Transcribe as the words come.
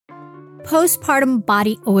Postpartum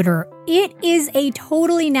body odor. It is a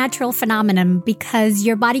totally natural phenomenon because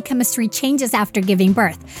your body chemistry changes after giving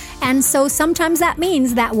birth. And so sometimes that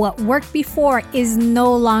means that what worked before is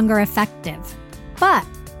no longer effective. But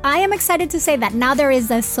I am excited to say that now there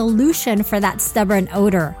is a solution for that stubborn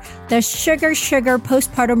odor. The Sugar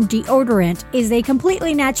postpartum deodorant is a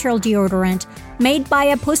completely natural deodorant made by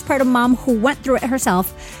a postpartum mom who went through it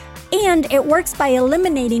herself. And it works by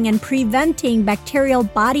eliminating and preventing bacterial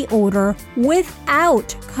body odor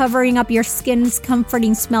without covering up your skin's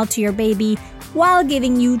comforting smell to your baby while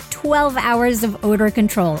giving you 12 hours of odor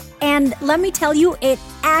control. And let me tell you, it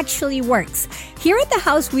actually works. Here at the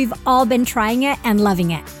house, we've all been trying it and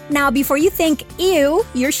loving it. Now, before you think, ew,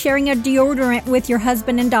 you're sharing a deodorant with your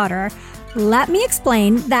husband and daughter, let me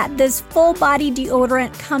explain that this full-body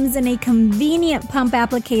deodorant comes in a convenient pump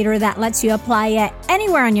applicator that lets you apply it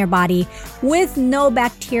anywhere on your body with no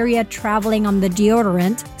bacteria traveling on the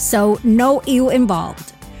deodorant, so no ew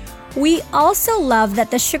involved. We also love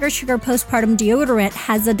that the Sugar postpartum deodorant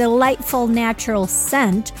has a delightful natural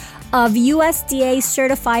scent of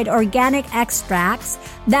USDA-certified organic extracts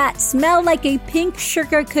that smell like a pink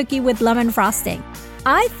sugar cookie with lemon frosting.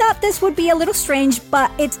 I thought this would be a little strange, but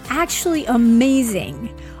it's actually amazing.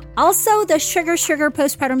 Also, the Sugar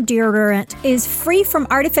postpartum deodorant is free from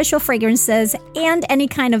artificial fragrances and any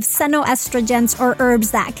kind of xenoestrogens or herbs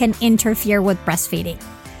that can interfere with breastfeeding.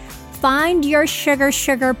 Find your Sugar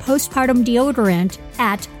postpartum deodorant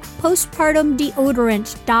at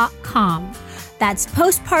postpartumdeodorant.com. That's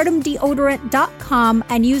postpartumdeodorant.com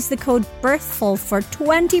and use the code BIRTHFUL for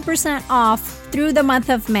 20% off through the month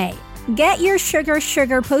of May. Get your Sugar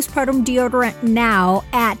postpartum deodorant now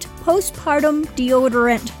at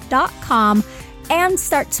postpartumdeodorant.com and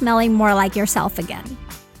start smelling more like yourself again.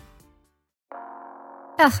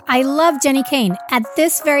 I love Jenny Kane. At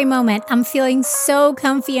this very moment, I'm feeling so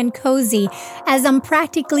comfy and cozy as I'm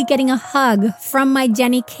practically getting a hug from my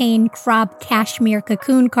Jenny Kane crop cashmere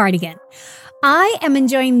cocoon cardigan. I am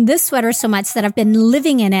enjoying this sweater so much that I've been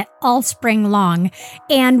living in it all spring long.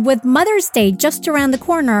 And with Mother's Day just around the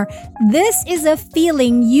corner, this is a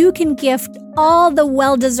feeling you can gift all the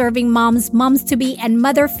well-deserving moms-to-be, and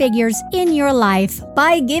mother figures in your life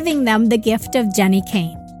by giving them the gift of Jenny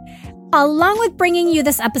Kane. Along with bringing you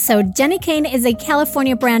this episode, Jenny Kane is a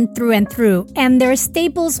California brand through and through, and their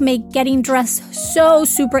staples make getting dressed so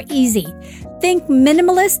super easy. Think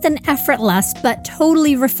minimalist and effortless, but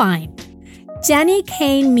totally refined. Jenny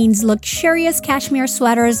Kane means luxurious cashmere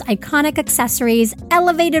sweaters, iconic accessories,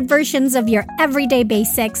 elevated versions of your everyday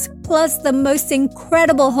basics, plus the most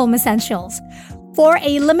incredible home essentials. For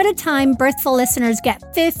a limited time, Birthful listeners get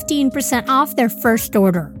 15% off their first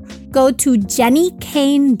order. Go to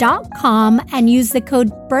jennykane.com and use the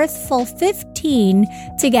code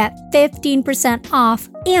BIRTHFUL15 to get 15% off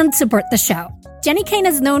and support the show. Jenny Kane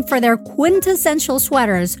is known for their quintessential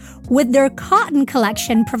sweaters, with their cotton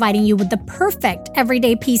collection providing you with the perfect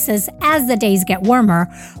everyday pieces as the days get warmer.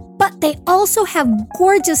 But they also have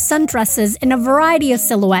gorgeous sundresses in a variety of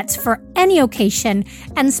silhouettes for any occasion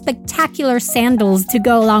and spectacular sandals to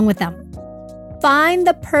go along with them. Find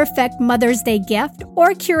the perfect Mother's Day gift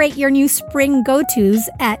or curate your new spring go-tos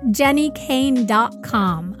at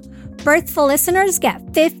jennykane.com. Birthful listeners get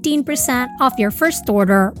 15% off your first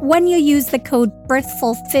order when you use the code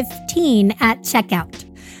BIRTHFUL15 at checkout.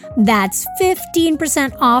 That's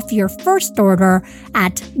 15% off your first order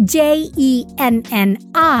at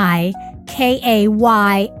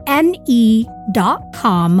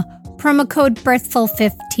jennykane.com, promo code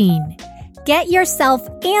BIRTHFUL15. Get yourself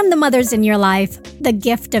and the mothers in your life the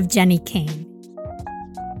gift of Jenny Kane.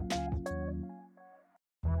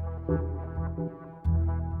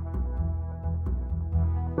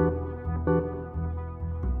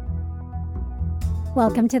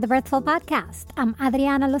 Welcome to the Birthful Podcast. I'm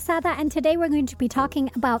Adriana Lozada, and today we're going to be talking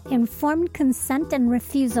about informed consent and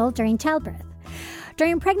refusal during childbirth.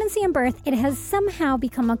 During pregnancy and birth, it has somehow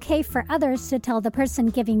become okay for others to tell the person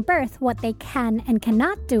giving birth what they can and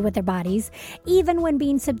cannot do with their bodies, even when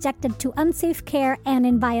being subjected to unsafe care and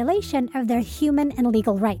in violation of their human and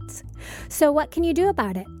legal rights. So what can you do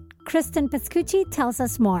about it? Kristen Pescucci tells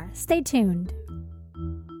us more. Stay tuned.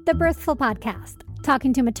 The Birthful Podcast,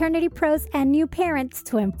 talking to maternity pros and new parents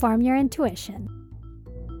to inform your intuition.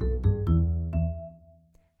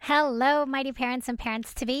 Hello, mighty parents and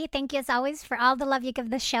parents-to-be. Thank you as always for all the love you give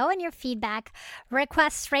the show and your feedback,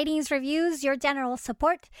 requests, ratings, reviews, your general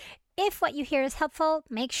support. If what you hear is helpful,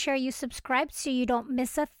 make sure you subscribe so you don't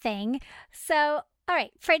miss a thing. So All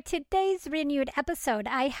right, for today's renewed episode,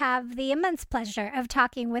 I have the immense pleasure of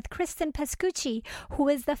talking with Kristen Pascucci, who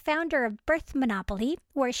is the founder of Birth Monopoly,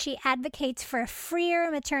 where she advocates for a freer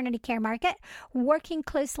maternity care market, working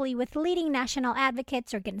closely with leading national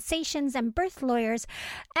advocates, organizations, and birth lawyers,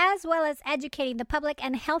 as well as educating the public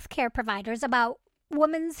and healthcare providers about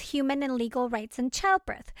women's human and legal rights in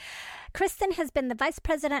childbirth. Kristen has been the vice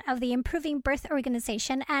president of the Improving Birth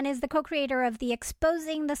Organization and is the co-creator of the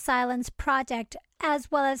Exposing the Silence project, as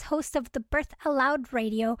well as host of the Birth Aloud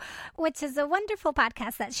Radio, which is a wonderful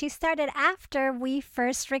podcast that she started after we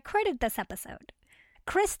first recorded this episode.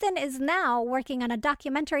 Kristen is now working on a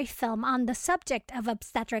documentary film on the subject of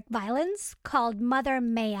obstetric violence called Mother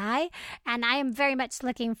May I, and I am very much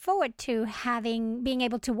looking forward to being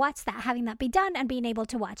able to watch that, having that be done and being able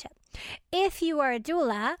to watch it. If you are a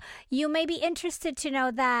doula, you may be interested to know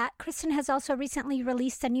that Kristen has also recently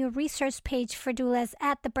released a new resource page for doulas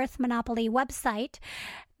at the Birth Monopoly website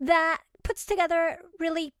that puts together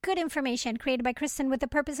really good information created by Kristen with the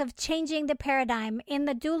purpose of changing the paradigm in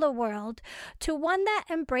the doula world to one that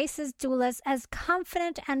embraces doulas as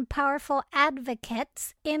confident and powerful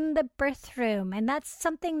advocates in the birth room. And that's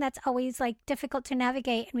something that's always difficult to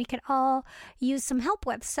navigate and we could all use some help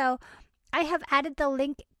with. So I have added the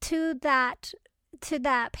link to that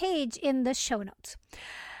page in the show notes.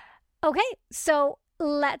 Okay, so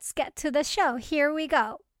let's get to the show. Here we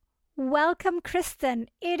go. Welcome, Kristen.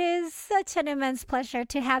 It is such an immense pleasure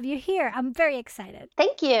to have you here. I'm very excited.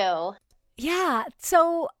 Thank you. Yeah.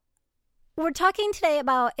 So we're talking today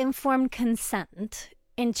about informed consent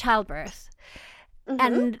in childbirth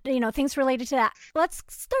and, things related to that. Let's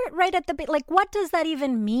start right at the beginning. What does that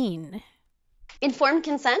even mean? Informed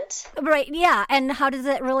consent? Right. Yeah. And how does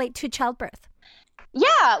it relate to childbirth?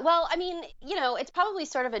 Yeah. Well, it's probably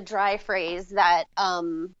sort of a dry phrase that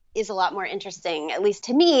is a lot more interesting, at least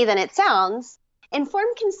to me, than it sounds.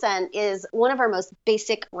 Informed consent is one of our most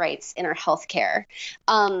basic rights in our healthcare.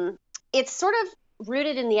 It's sort of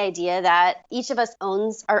rooted in the idea that each of us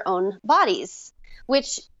owns our own bodies,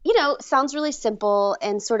 which, sounds really simple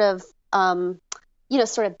and sort of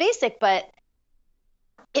basic, but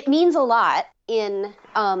it means a lot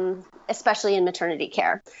especially in maternity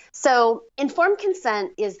care. So informed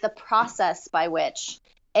consent is the process by which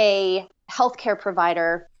a healthcare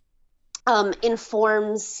provider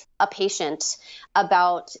informs a patient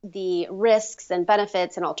about the risks and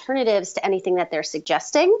benefits and alternatives to anything that they're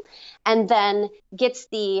suggesting, and then gets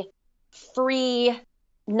the free,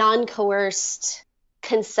 non-coerced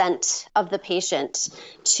consent of the patient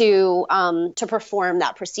to perform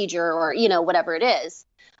that procedure or, whatever it is.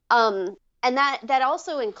 And that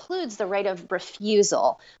also includes the right of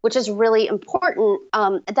refusal, which is really important.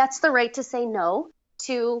 That's the right to say no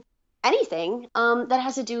to anything that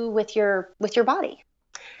has to do with your body.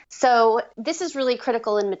 So this is really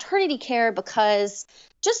critical in maternity care because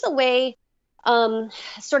just the way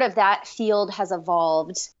sort of that field has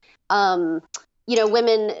evolved,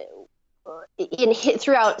 women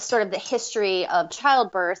throughout sort of the history of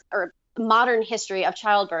childbirth or modern history of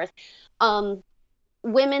childbirth,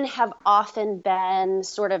 women have often been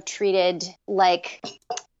sort of treated like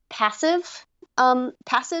passive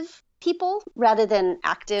people rather than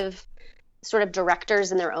active sort of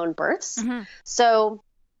directors in their own births. Mm-hmm. So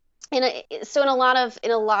a lot of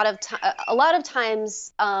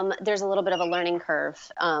times there's a little bit of a learning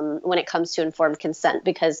curve when it comes to informed consent,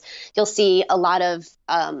 because you'll see a lot of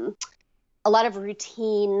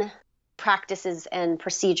routine practices and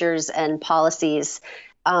procedures and policies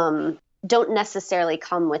don't necessarily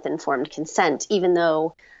come with informed consent, even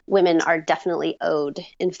though women are definitely owed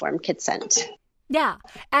informed consent. Yeah.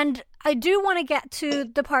 And I do want to get to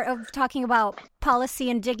the part of talking about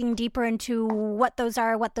policy and digging deeper into what those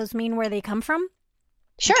are, what those mean, where they come from.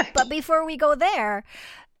 Sure. But before we go there,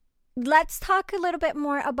 let's talk a little bit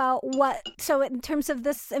more about so in terms of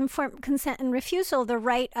this informed consent and refusal, the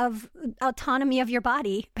right of autonomy of your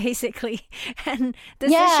body, basically, and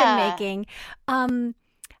decision making.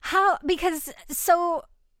 So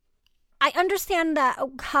I understand that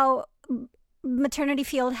how maternity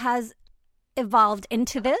field has evolved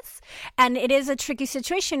into this, and it is a tricky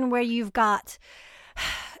situation where you've got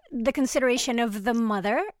the consideration of the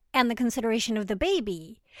mother and the consideration of the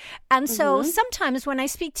baby. And so sometimes when I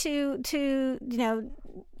speak to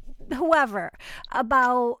whoever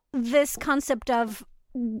about this concept of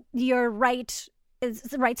your rights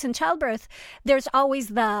in childbirth, there's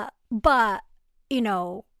always not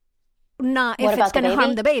if it's going to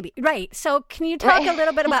harm the baby. Right. So can you talk a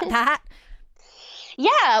little bit about that?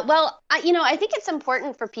 Yeah, well, I think it's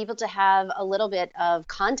important for people to have a little bit of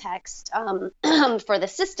context for the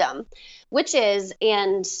system, which is,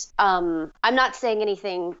 and I'm not saying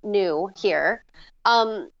anything new here.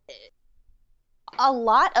 Um, a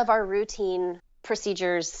lot of our routine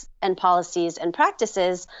procedures and policies and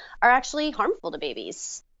practices are actually harmful to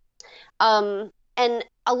babies. And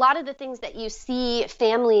a lot of the things that you see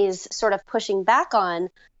families sort of pushing back on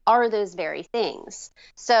are those very things.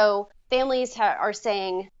 So families are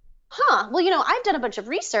saying, well, I've done a bunch of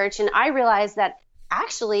research and I realized that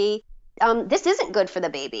actually this isn't good for the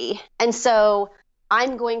baby. And so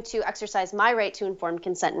I'm going to exercise my right to informed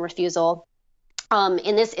consent and refusal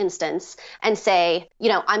in this instance and say,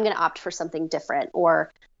 I'm going to opt for something different,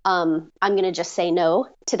 or I'm going to just say no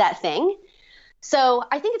to that thing. So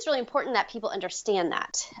I think it's really important that people understand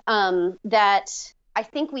that I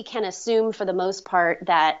think we can assume for the most part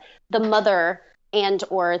that the mother and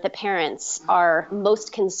or the parents are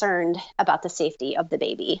most concerned about the safety of the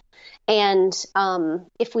baby. And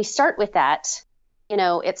if we start with that,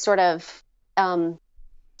 it sort of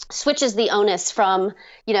switches the onus from,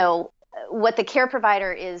 what the care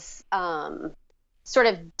provider is sort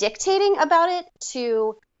of dictating about it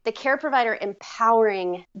to the care provider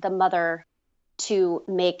empowering the mother to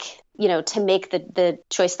make the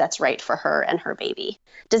choice that's right for her and her baby.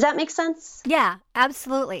 Does that make sense? Yeah,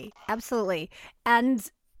 absolutely. Absolutely. And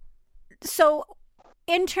so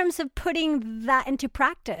in terms of putting that into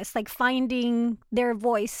practice, like finding their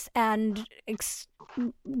voice and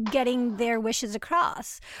getting their wishes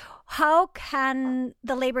across, how can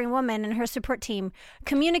the laboring woman and her support team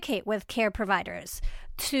communicate with care providers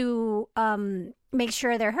to make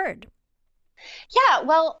sure they're heard? Yeah,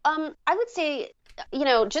 well, I would say,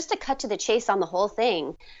 just to cut to the chase on the whole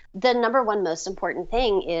thing, the number one most important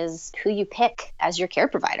thing is who you pick as your care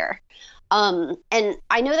provider. And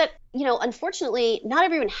I know that, unfortunately, not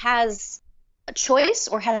everyone has a choice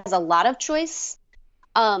or has a lot of choice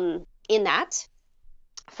in that.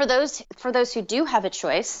 For those who do have a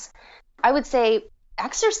choice, I would say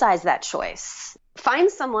exercise that choice.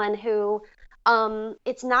 Find someone who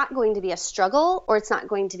it's not going to be a struggle, or it's not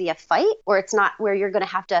going to be a fight, or it's not where you're going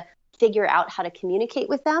to have to figure out how to communicate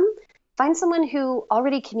with them. Find someone who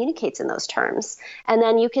already communicates in those terms, and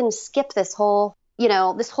then you can skip this whole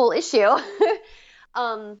issue.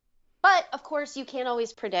 But of course, you can't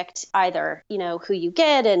always predict either, who you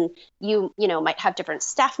get, and you might have different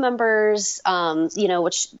staff members,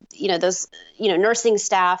 which, those, nursing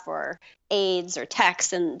staff or aides or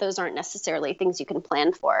techs, and those aren't necessarily things you can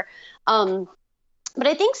plan for. But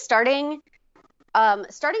I think starting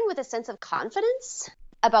with a sense of confidence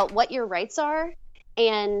about what your rights are,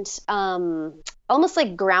 and almost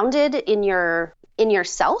like grounded in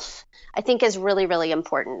yourself, I think is really, really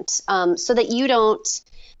important. So that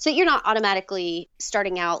you're not automatically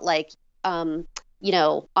starting out like, on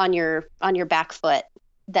your back foot,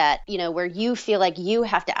 that, where you feel like you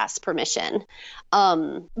have to ask permission,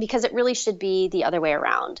 because it really should be the other way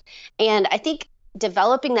around. And I think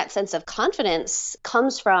developing that sense of confidence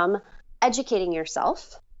comes from educating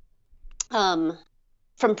yourself, from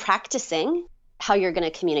practicing how you're going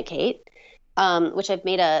to communicate, which I've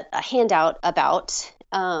made a handout about,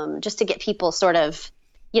 just to get people sort of,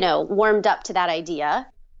 warmed up to that idea.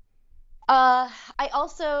 I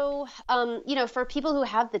also, for people who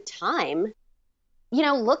have the time,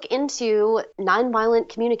 look into nonviolent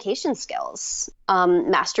communication skills.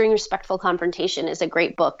 Mastering Respectful Confrontation is a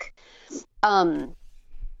great book by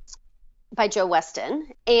Joe Weston.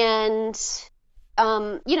 And,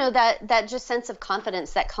 that just sense of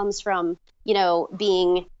confidence that comes from,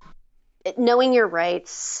 knowing your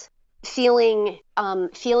rights, feeling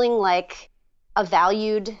like a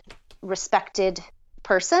valued, respected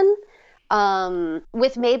person,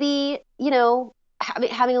 with maybe,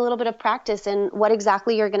 having a little bit of practice in what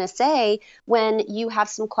exactly you're going to say when you have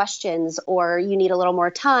some questions, or you need a little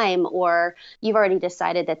more time, or you've already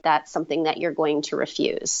decided that that's something that you're going to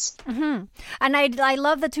refuse. Mm-hmm. And I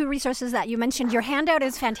love the two resources that you mentioned. Your handout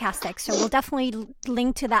is fantastic, so we'll definitely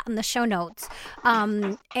link to that in the show notes.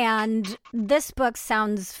 And this book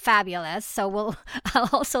sounds fabulous, so I'll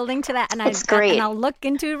also link to that, and it's great. And I'll look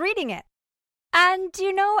into reading it. And,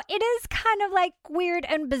 it is kind of like weird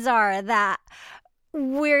and bizarre that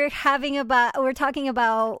we're talking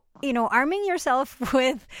about, arming yourself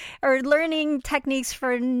with or learning techniques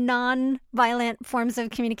for non-violent forms of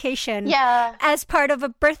communication as part of a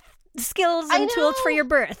birth skills and tools for your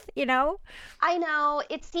birth, I know.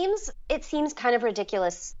 It seems kind of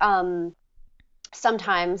ridiculous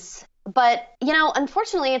sometimes, but,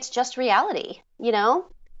 unfortunately it's just reality,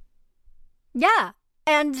 Yeah.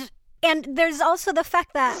 And there's also the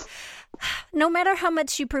fact that no matter how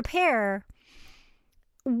much you prepare,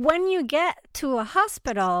 when you get to a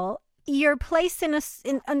hospital, you're placed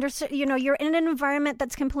you're in an environment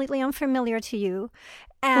that's completely unfamiliar to you,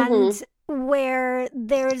 and where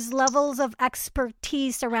there's levels of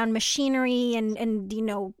expertise around machinery and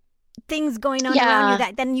things going on around you,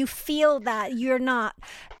 that then you feel that you're not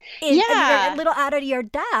you're a little out of your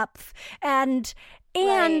depth, and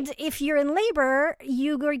if you're in labor,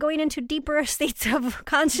 you are going into deeper states of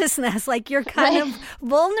consciousness, like you're kind of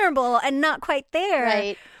vulnerable and not quite there.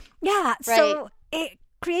 Right. Yeah. So it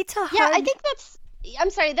creates a hard... Yeah, I think that's... I'm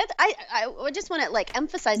sorry. That's I just want to like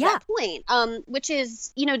emphasize that point, which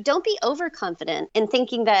is, don't be overconfident in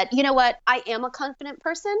thinking that, you know what, I am a confident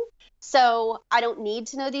person, so I don't need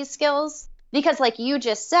to know these skills, because like you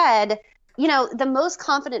just said, the most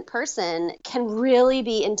confident person can really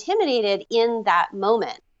be intimidated in that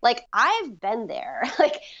moment. Like I've been there.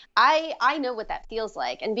 Like I know what that feels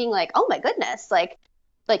like, and being like, oh my goodness, like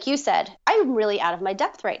you said, I'm really out of my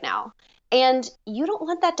depth right now. And you don't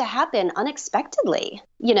want that to happen unexpectedly,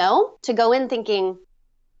 to go in thinking,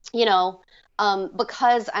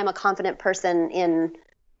 because I'm a confident person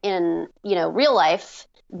in real life,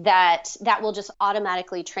 that will just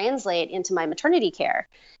automatically translate into my maternity care.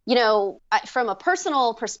 From a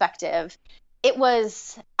personal perspective, it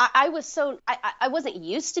was, I wasn't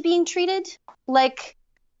used to being treated like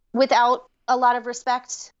without a lot of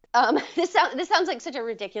respect. This sounds like such a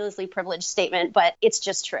ridiculously privileged statement, but it's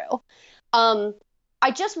just true.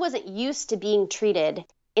 I just wasn't used to being treated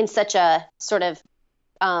in such a sort of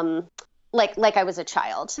like I was a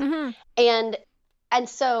child. Mm-hmm. And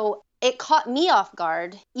so it caught me off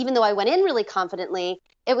guard, even though I went in really confidently.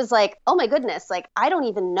 It was like, oh my goodness, like I don't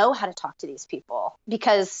even know how to talk to these people,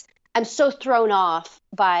 because I'm so thrown off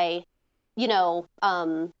by,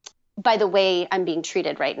 by the way I'm being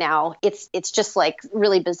treated right now. It's just like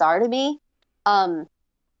really bizarre to me.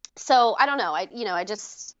 So I don't know. I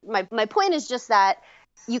just, my point is just that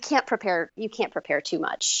you can't prepare too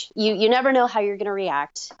much. You never know how you're going to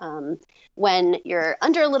react when you're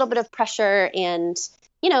under a little bit of pressure, and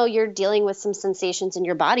you're dealing with some sensations in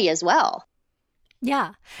your body as well.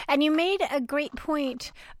 Yeah. And you made a great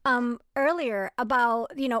point earlier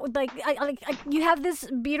about, like you have this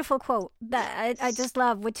beautiful quote that I just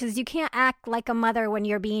love, which is, you can't act like a mother when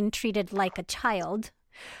you're being treated like a child.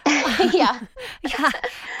 Yeah.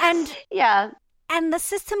 And the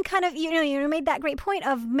system kind of, you made that great point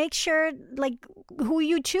of make sure like who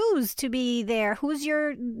you choose to be there, who's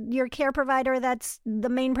your care provider, that's the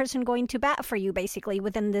main person going to bat for you basically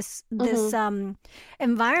within this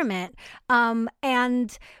environment,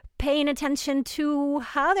 and paying attention to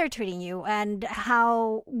how they're treating you and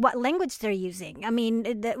what language they're using. I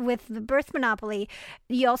mean, with the birth monopoly,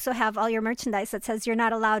 you also have all your merchandise that says you're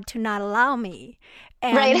not allowed to not allow me.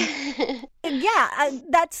 And right.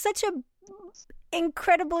 That's such a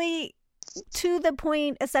incredibly to the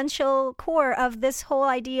point, essential core of this whole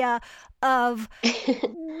idea of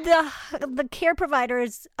the care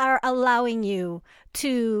providers are allowing you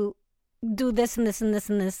to do this and this and this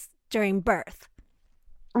and this during birth.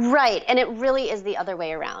 Right. And it really is the other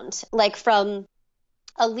way around. Like from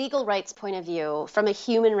a legal rights point of view, from a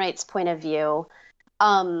human rights point of view,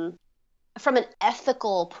 from an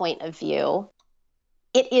ethical point of view,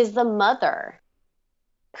 it is the mother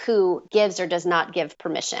who gives or does not give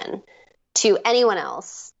permission to anyone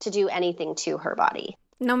else to do anything to her body.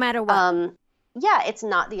 No matter what. Yeah, it's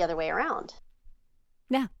not the other way around.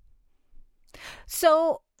 Yeah.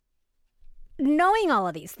 So knowing all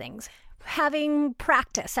of these things, having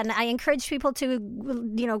practice, and I encourage people to,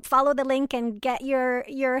 follow the link and get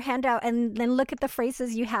your handout and then look at the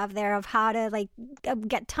phrases you have there of how to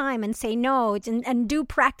get time and say no and do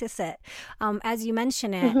practice it. As you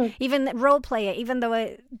mention it, mm-hmm. even role play it, even though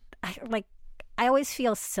I always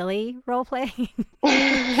feel silly role playing,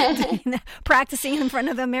 practicing in front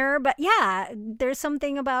of the mirror. But yeah, there's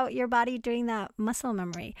something about your body doing that muscle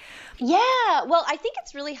memory. Yeah. Well, I think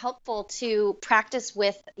it's really helpful to practice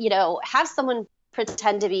with, have someone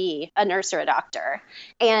pretend to be a nurse or a doctor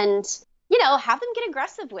and, have them get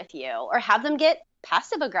aggressive with you or have them get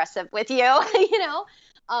passive aggressive with you,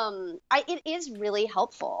 it is really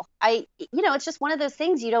helpful. It's just one of those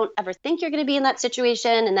things you don't ever think you're going to be in that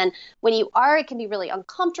situation. And then when you are, it can be really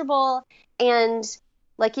uncomfortable. And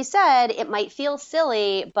like you said, it might feel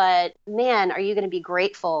silly, but man, are you going to be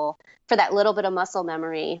grateful for that little bit of muscle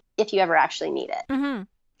memory if you ever actually need it. Mm-hmm.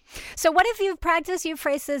 So what if you've practiced your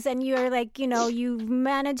phrases and you're you've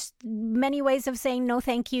managed many ways of saying no,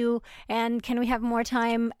 thank you, and can we have more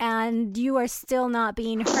time, and you are still not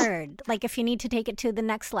being heard? Like if you need to take it to the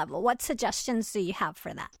next level, what suggestions do you have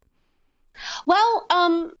for that? Well,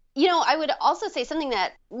 I would also say something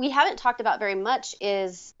that we haven't talked about very much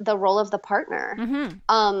is the role of the partner.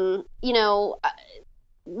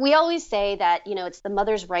 We always say that, it's the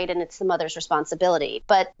mother's right and it's the mother's responsibility.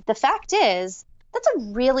 But the fact is, that's a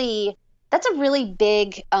really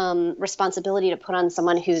big responsibility to put on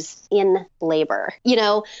someone who's in labor.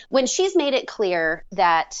 When she's made it clear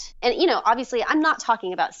that, and, obviously I'm not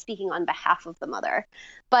talking about speaking on behalf of the mother,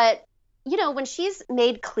 but, when she's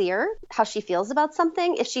made clear how she feels about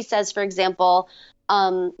something, if she says, for example,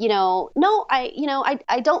 no,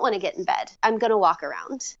 I don't want to get in bed. I'm going to walk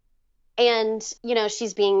around. And,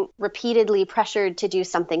 she's being repeatedly pressured to do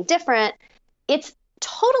something different. It's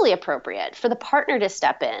totally appropriate for the partner to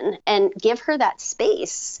step in and give her that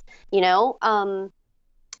space. The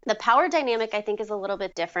power dynamic, I think, is a little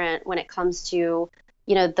bit different when it comes to,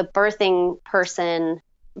 the birthing person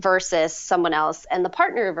versus someone else and the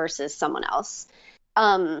partner versus someone else.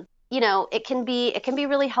 It can be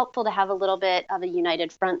really helpful to have a little bit of a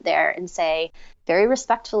united front there and say very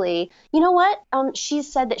respectfully, you know what? She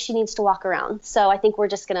said that she needs to walk around. So I think we're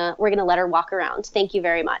gonna let her walk around. Thank you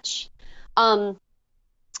very much.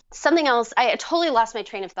 Something else, I totally lost my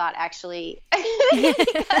train of thought actually, because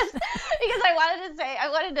I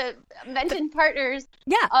wanted to mention partners.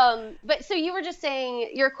 Yeah. But so you were just saying,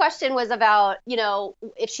 your question was about,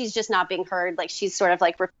 if she's just not being heard, like she's sort of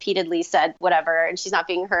like repeatedly said whatever and she's not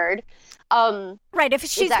being heard. Right. If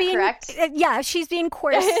she's being correct? If she's being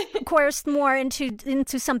coerced more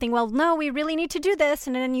into something. Well, no, we really need to do this,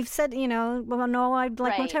 and then you've said, well, no, I'd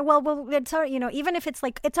like more time. Well, it's our, even if it's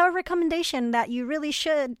like it's our recommendation that you really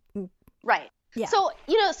should. Right. Yeah. So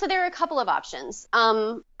so there are a couple of options.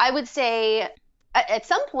 I would say at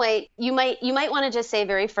some point you might want to just say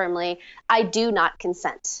very firmly, I do not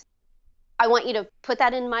consent. I want you to put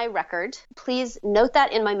that in my record. Please note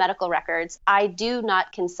that in my medical records. I do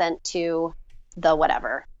not consent to the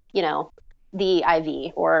whatever, the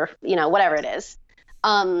IV or, whatever it is.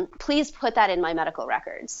 Please put that in my medical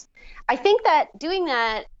records. I think that doing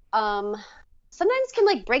that sometimes can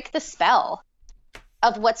like break the spell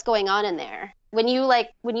of what's going on in there. When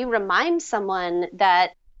you remind someone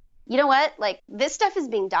that, you know what, like this stuff is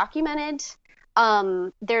being documented.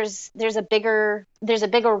 There's a bigger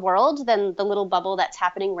world than the little bubble that's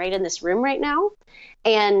happening right in this room right now.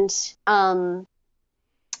 And,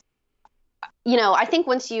 I think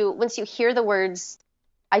once you hear the words,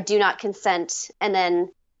 I do not consent, and then,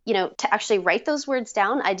 to actually write those words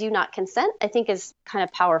down, I do not consent, I think is kind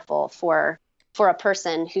of powerful for a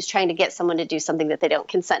person who's trying to get someone to do something that they don't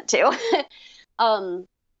consent to.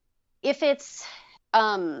 If it's,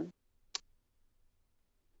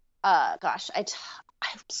 gosh, I'm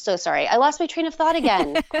so sorry. I lost my train of thought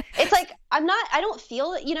again. It's like, I don't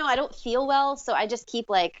feel well. So I just keep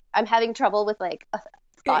I'm having trouble with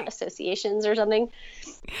thought associations or something.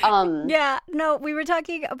 Yeah, no, we were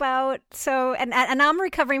talking about, and I'm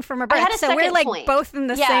recovering from a birth. So we're point. Both in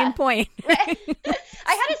the same point.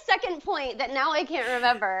 I had a second point that now I can't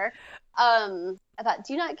remember. About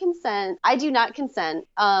do not consent. I do not consent.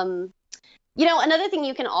 Another thing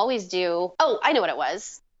you can always do. Oh, I know what it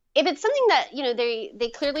was. If it's something that, they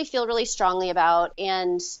clearly feel really strongly about,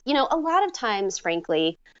 and, a lot of times,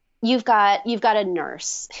 frankly, you've got a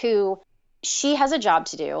nurse who, she has a job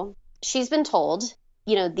to do. She's been told,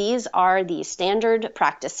 these are the standard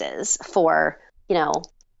practices for,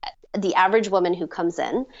 the average woman who comes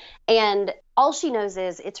in, and all she knows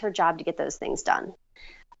is it's her job to get those things done.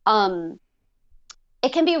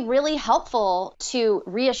 It can be really helpful to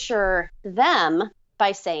reassure them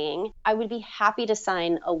by saying, I would be happy to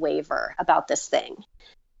sign a waiver about this thing.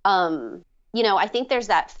 I think there's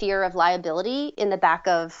that fear of liability in the back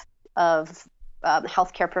of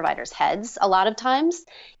healthcare providers' heads a lot of times,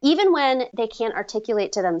 even when they can't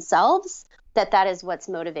articulate to themselves that is what's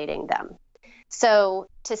motivating them. So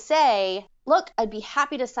to say, look, I'd be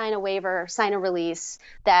happy to sign a waiver, sign a release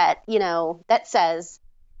that, that says,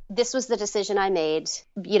 this was the decision I made,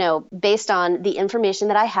 based on the information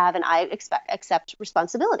that I have, and I accept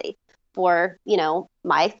responsibility for,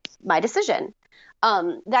 my decision.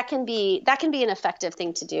 That can be an effective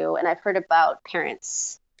thing to do. And I've heard about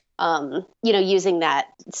parents, using that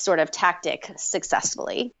sort of tactic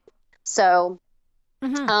successfully. So,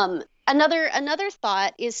 another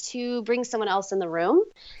thought is to bring someone else in the room.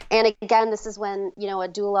 And again, this is when, a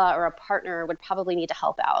doula or a partner would probably need to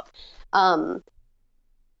help out.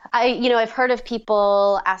 I've heard of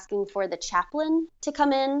people asking for the chaplain to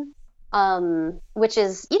come in, which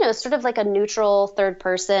is, sort of like a neutral third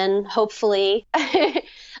person, hopefully,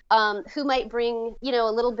 who might bring,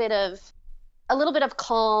 a little bit of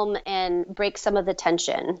calm and break some of the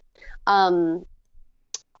tension.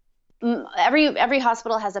 every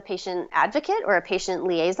hospital has a patient advocate or a patient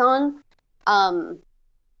liaison.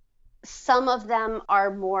 Some of them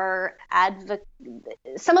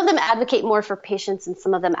advocate more for patients, and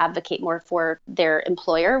some of them advocate more for their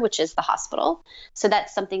employer, which is the hospital. So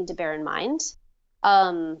that's something to bear in mind.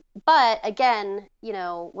 But again,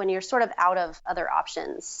 when you're sort of out of other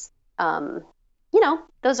options,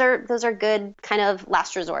 those are good kind of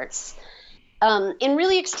last resorts. In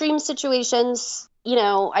really extreme situations,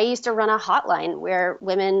 I used to run a hotline where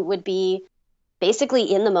women would be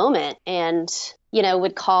basically in the moment and,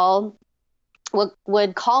 would call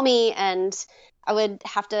me, and I would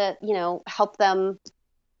have to, help them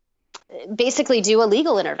basically do a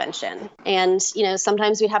legal intervention. And,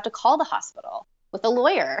 sometimes we'd have to call the hospital with a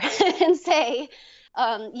lawyer and say,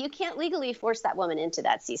 you can't legally force that woman into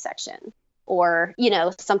that C-section, or,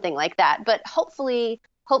 something like that. But hopefully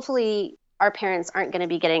our parents aren't going to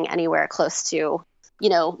be getting anywhere close to,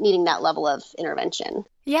 needing that level of intervention.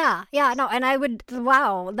 Yeah, no, and I would,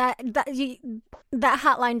 wow, that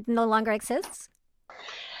hotline no longer exists?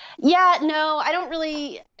 Yeah, no, I don't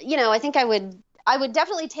really, I think I would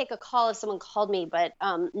definitely take a call if someone called me, but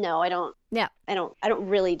no, I don't. Yeah. I don't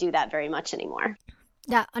really do that very much anymore.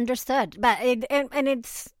 Yeah, understood. But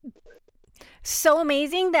it's so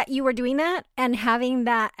amazing that you were doing that and having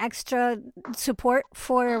that extra support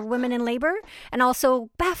for women in labor, and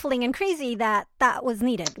also baffling and crazy that was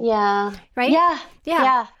needed. Yeah. Right?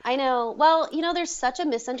 Yeah, I know. Well, there's such a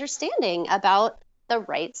misunderstanding about the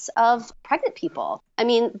rights of pregnant people. I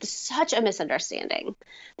mean, such a misunderstanding.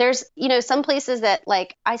 There's, some places that,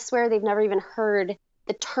 like, I swear they've never even heard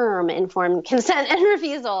the term informed consent and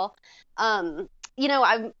refusal. I'm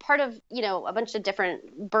part of, a bunch of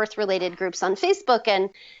different birth-related groups on Facebook. And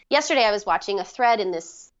yesterday I was watching a thread in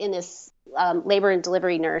this labor and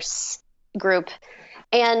delivery nurse group.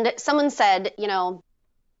 And someone said,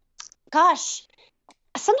 gosh,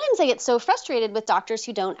 sometimes I get so frustrated with doctors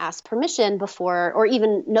who don't ask permission before, or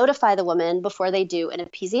even notify the woman before they do an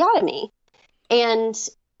episiotomy. And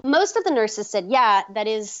most of the nurses said, yeah, that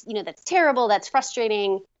is, that's terrible. That's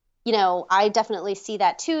frustrating. I definitely see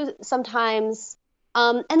that too sometimes.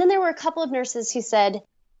 And then there were a couple of nurses who said,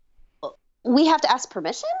 we have to ask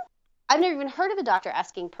permission? I've never even heard of a doctor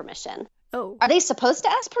asking permission. Oh. Are they supposed to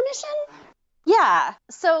ask permission? Yeah.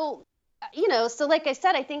 So, so like I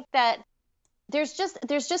said, I think that there's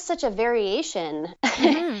just such a variation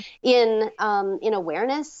in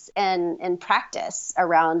awareness and practice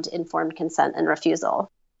around informed consent and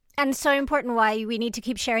refusal. And it's so important why we need to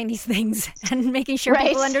keep sharing these things and making sure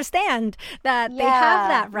people understand that they have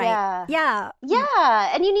that right. Yeah.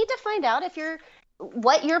 And you need to find out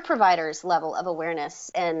what your provider's level of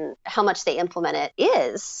awareness and how much they implement it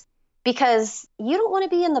is, because you don't want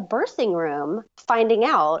to be in the birthing room finding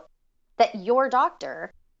out that your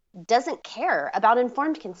doctor doesn't care about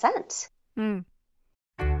informed consent.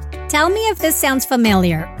 Tell me if this sounds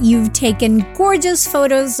familiar. You've taken gorgeous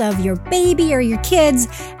photos of your baby or your kids,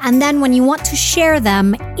 and then when you want to share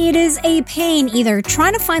them, it is a pain either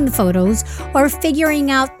trying to find the photos or figuring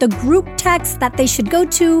out the group text that they should go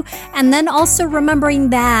to, and then also remembering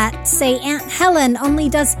that, say, Aunt Helen only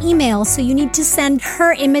does email, so you need to send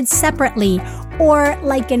her image separately. Or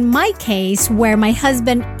like in my case, where my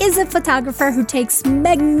husband is a photographer who takes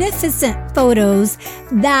magnificent photos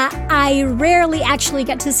that I rarely actually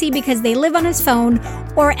get to see because they live on his phone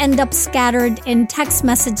or end up scattered in text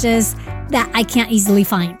messages that I can't easily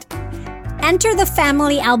find. Enter the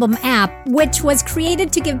Family Album app, which was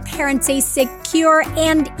created to give parents a secure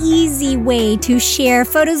and easy way to share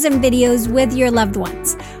photos and videos with your loved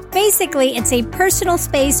ones. Basically, it's a personal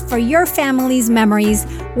space for your family's memories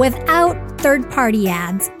without third-party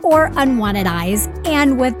ads or unwanted eyes,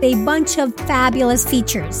 and with a bunch of fabulous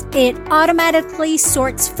features. It automatically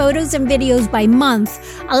sorts photos and videos by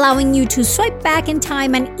month, allowing you to swipe back in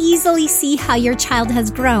time and easily see how your child has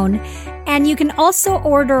grown. And you can also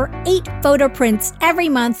order 8 photo prints every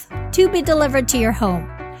month to be delivered to your home.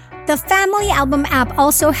 The Family Album app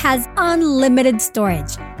also has unlimited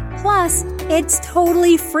storage. Plus, it's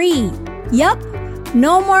totally free. Yup,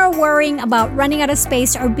 no more worrying about running out of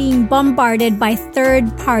space or being bombarded by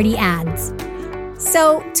third-party ads.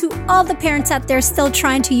 So, to all the parents out there still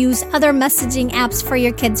trying to use other messaging apps for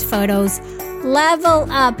your kids' photos, level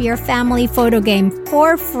up your family photo game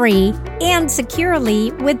for free and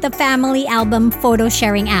securely with the Family Album photo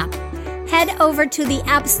sharing app. Head over to the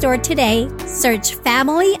App Store today, search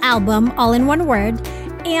Family Album, all in one word,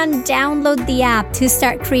 and download the app to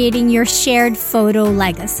start creating your shared photo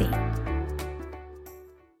legacy.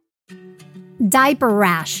 Diaper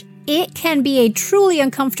rash. it can be a truly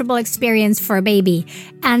uncomfortable experience for a baby.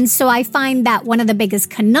 And so I find that one of the biggest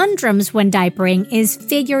conundrums when diapering is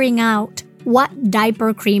figuring out what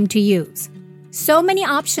diaper cream to use. So many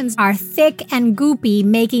options are thick and goopy,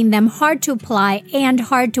 making them hard to apply and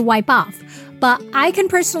hard to wipe off. But I can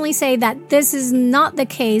personally say that this is not the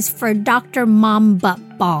case for Dr. Mom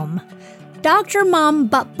Butt Balm. Dr. Mom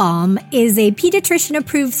Butt Balm is a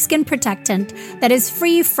pediatrician-approved skin protectant that is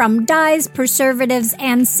free from dyes, preservatives,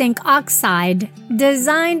 and zinc oxide,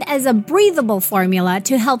 designed as a breathable formula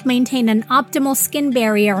to help maintain an optimal skin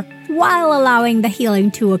barrier while allowing the healing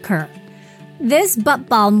to occur. This butt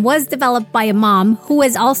balm was developed by a mom who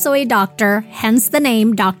is also a doctor, hence the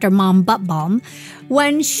name Dr. Mom Butt Balm,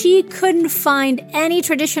 when she couldn't find any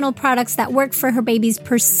traditional products that worked for her baby's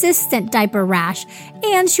persistent diaper rash,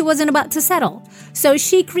 and she wasn't about to settle. So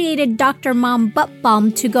she created Dr. Mom Butt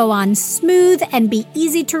Balm to go on smooth and be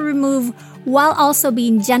easy to remove while also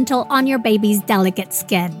being gentle on your baby's delicate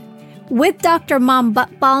skin. With Dr. Mom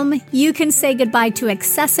Butt Balm, you can say goodbye to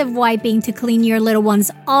excessive wiping to clean your little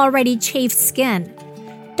one's already chafed skin.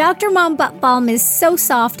 Dr. Mom Butt Balm is so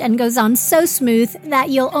soft and goes on so smooth that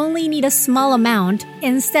you'll only need a small amount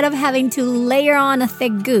instead of having to layer on a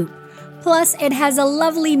thick goop. Plus, it has a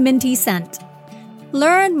lovely minty scent.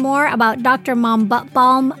 Learn more about Dr. Mom Butt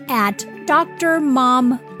Balm at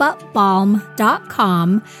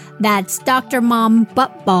drmombuttbalm.com. That's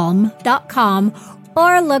drmombuttbalm.com.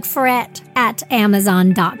 Or look for it at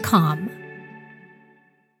Amazon.com.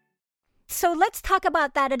 So let's talk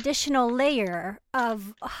about that additional layer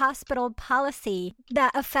of hospital policy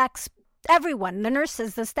that affects everyone, the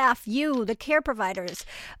nurses, the staff, you, the care providers,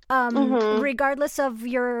 regardless of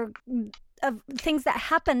things that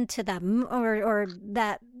happen to them or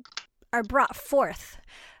that are brought forth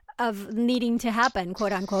of needing to happen,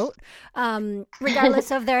 quote unquote,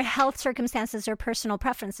 regardless of their health circumstances or personal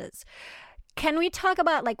preferences. Can we talk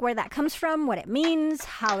about where that comes from, what it means,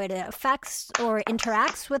 how it affects or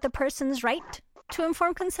interacts with a person's right to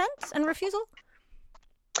informed consent and refusal?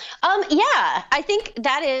 Yeah, I think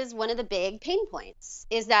that is one of the big pain points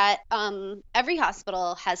is that every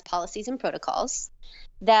hospital has policies and protocols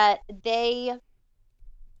that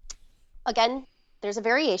again, there's a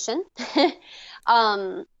variation,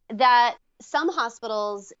 that some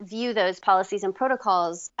hospitals view those policies and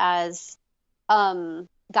protocols as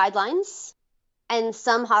guidelines, and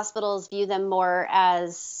some hospitals view them more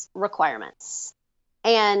as requirements.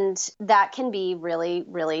 And that can be really,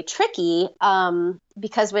 really tricky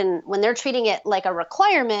because when they're treating it like a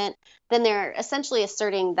requirement, then they're essentially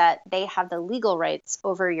asserting that they have the legal rights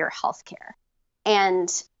over your healthcare.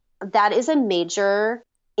 And that is a major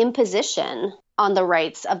imposition on the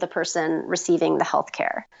rights of the person receiving the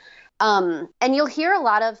healthcare. And you'll hear a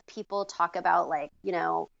lot of people talk about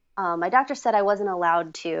my doctor said I wasn't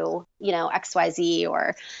allowed to, XYZ,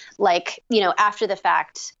 or after the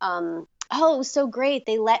fact, oh, so great,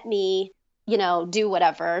 they let me, do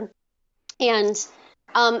whatever. And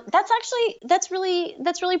that's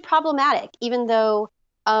really problematic, even though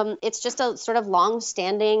it's just a sort of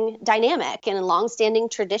long-standing dynamic and a long-standing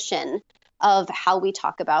tradition of how we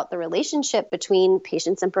talk about the relationship between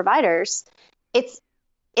patients and providers. It's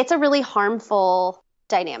a really harmful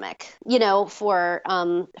dynamic, for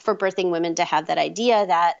birthing women to have that idea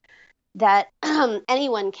that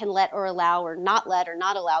anyone can let or allow or not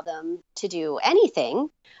allow them to do anything.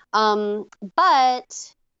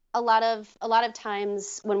 But a lot of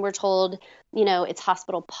times when we're told, it's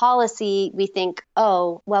hospital policy, we think,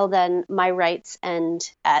 oh, well, then my rights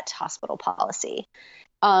end at hospital policy.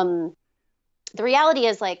 The reality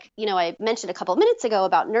is, I mentioned a couple of minutes ago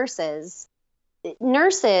about nurses.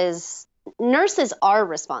 Nurses are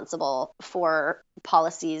responsible for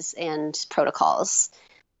policies and protocols.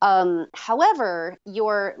 However,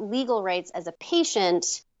 your legal rights as a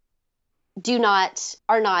patient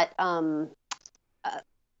are not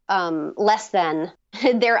less than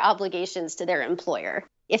their obligations to their employer,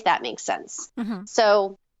 if that makes sense. Mm-hmm.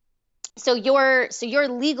 So your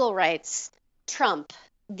legal rights trump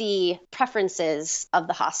the preferences of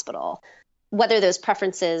the hospital, whether those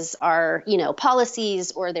preferences are,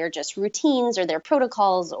 policies, or they're just routines, or they're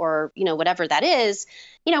protocols, or, whatever that is.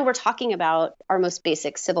 We're talking about our most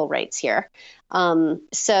basic civil rights here. But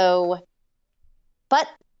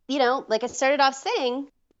like I started off saying,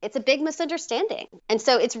 it's a big misunderstanding. And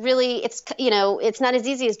so it's not as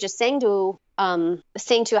easy as just saying to a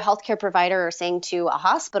healthcare provider or saying to a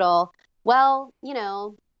hospital, well,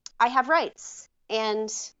 I have rights,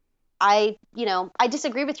 and I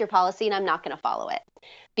disagree with your policy and I'm not going to follow it,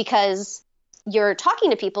 because you're talking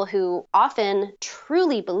to people who often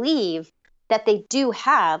truly believe that they do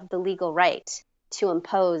have the legal right to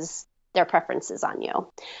impose their preferences on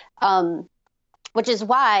you. Which is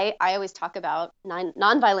why I always talk about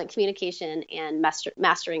nonviolent communication and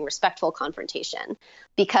mastering respectful confrontation,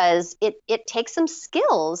 because it takes some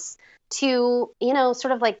skills to,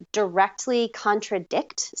 sort of like directly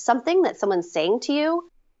contradict something that someone's saying to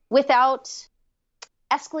you without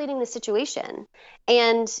escalating the situation.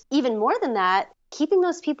 And even more than that, keeping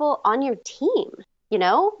those people on your team,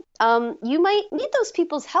 you might need those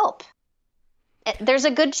people's help. There's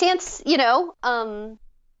a good chance, there's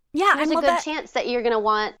a good chance that you're going to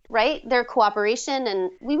want, right, their cooperation,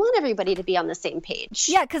 and we want everybody to be on the same page.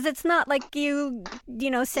 Yeah, because it's not like you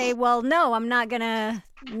say, well, no, I'm not going to,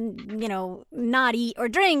 not eat or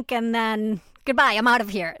drink, and then goodbye, I'm out of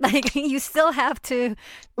here. Like, you still have to do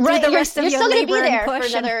the rest of your labor and push. You're still going to be there for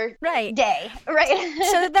another day, right?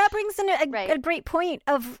 So that brings in a great point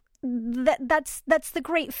of that's the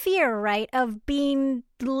great fear, right, of being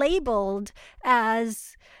labeled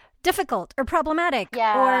as difficult or problematic,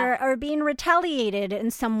 or being retaliated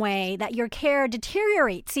in some way, that your care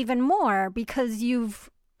deteriorates even more because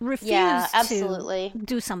you've refused to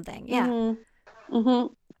do something. Yeah. Mm-hmm.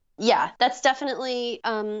 Mm-hmm. Yeah, that's definitely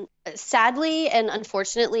sadly and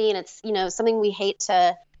unfortunately, and it's something we hate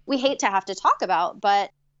to have to talk about,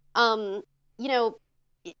 but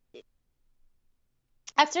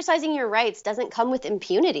exercising your rights doesn't come with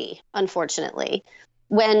impunity, unfortunately.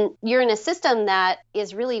 When you're in a system that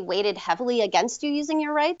is really weighted heavily against you using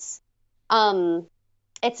your rights,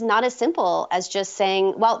 it's not as simple as just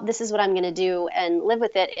saying, well, this is what I'm going to do and live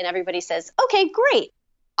with it. And everybody says, okay, great,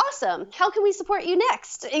 awesome. How can we support you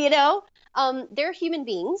next? They're human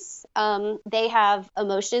beings. They have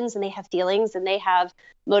emotions and they have feelings and they have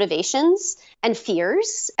motivations and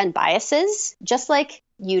fears and biases, just like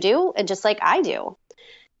you do and just like I do.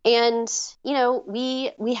 And,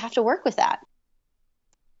 we have to work with that.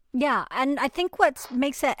 Yeah, and I think what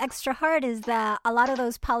makes it extra hard is that a lot of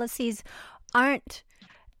those policies aren't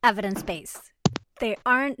evidence-based. They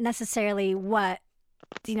aren't necessarily what,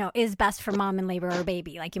 is best for mom in labor or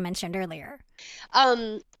baby, like you mentioned earlier.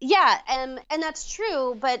 And that's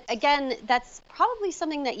true. But again, that's probably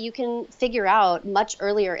something that you can figure out much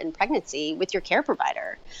earlier in pregnancy with your care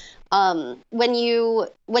provider. When you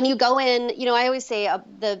go in, I always say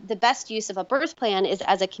the best use of a birth plan is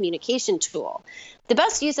as a communication tool. The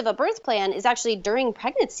best use of a birth plan is actually during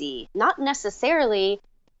pregnancy, not necessarily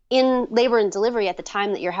in labor and delivery at the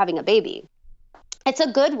time that you're having a baby. It's a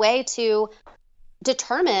good way to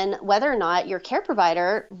determine whether or not your care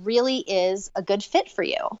provider really is a good fit for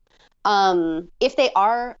you. If they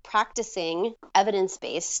are practicing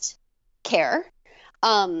evidence-based care,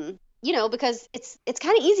 because it's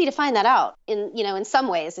kind of easy to find that out in some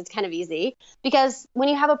ways. It's kind of easy because when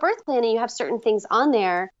you have a birth plan and you have certain things on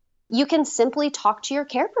there, you can simply talk to your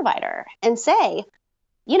care provider and say,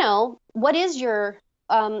 what is your,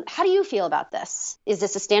 how do you feel about this? Is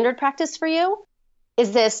this a standard practice for you?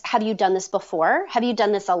 Have you done this before? Have you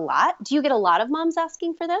done this a lot? Do you get a lot of moms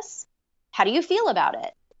asking for this? How do you feel about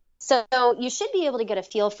it? So you should be able to get a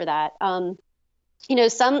feel for that. Some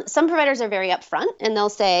providers are very upfront and they'll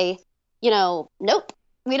say, nope,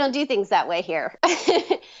 we don't do things that way here.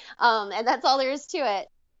 And that's all there is to it.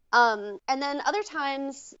 And then other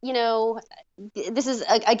times, this is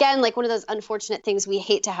again, like one of those unfortunate things we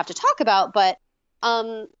hate to have to talk about, but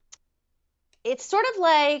it's sort of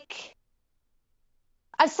like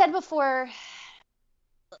I've said before,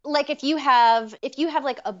 like if you have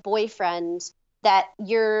like a boyfriend that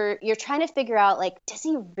you're trying to figure out, like, does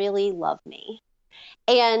he really love me?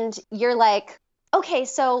 And you're like, okay,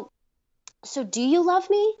 so do you love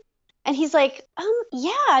me? And he's like,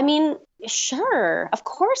 yeah, I mean, sure, of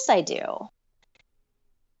course I do.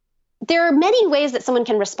 There are many ways that someone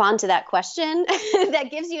can respond to that question that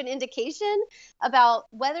gives you an indication about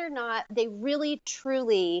whether or not they really,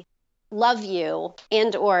 truly love you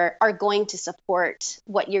and or are going to support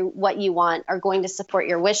what you want, are going to support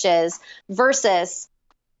your wishes, versus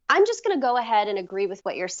I'm just going to go ahead and agree with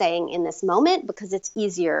what you're saying in this moment because it's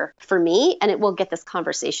easier for me and it will get this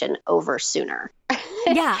conversation over sooner.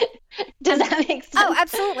 Yeah. Does that make sense? Oh,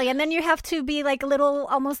 absolutely. And then you have to be like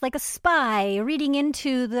almost like a spy reading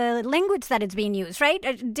into the language that is being used, right?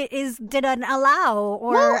 Did an allow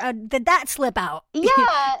or did that slip out?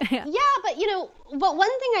 Yeah. Yeah. But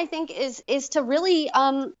one thing I think is to really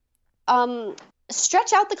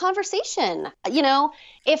stretch out the conversation.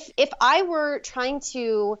 If I were trying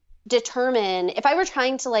to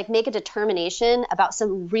like make a determination about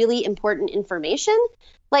some really important information,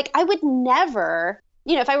 like I would never,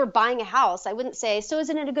 if I were buying a house, I wouldn't say, so is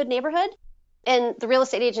it in a good neighborhood? And the real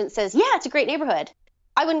estate agent says, yeah, it's a great neighborhood.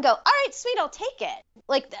 I wouldn't go, all right, sweet, I'll take it.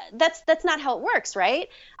 Like that's not how it works, right?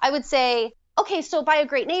 I would say, okay, so by a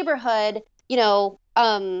great neighborhood,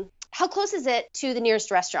 how close is it to the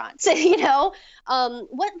nearest restaurants?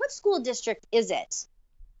 What school district is it?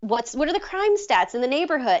 What are the crime stats in the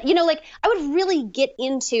neighborhood? Like I would really get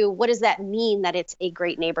into what does that mean that it's a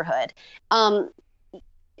great neighborhood,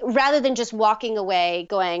 rather than just walking away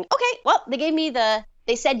going, okay, well,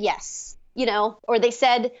 they said yes, or they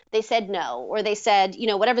said no, or they said,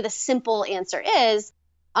 whatever the simple answer is.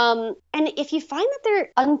 And if you find that they're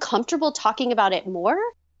uncomfortable talking about it more,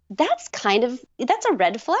 that's a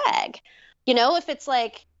red flag. If it's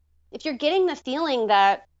like, if you're getting the feeling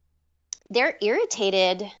that they're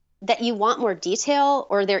irritated that you want more detail,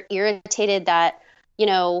 or they're irritated that,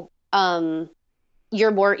 you're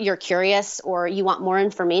curious, or you want more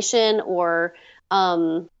information, or,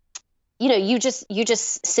 you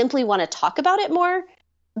just simply want to talk about it more,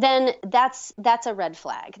 then that's a red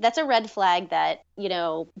flag. That's a red flag that,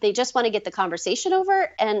 they just want to get the conversation over.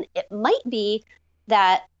 And it might be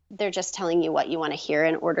that they're just telling you what you want to hear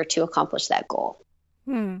in order to accomplish that goal.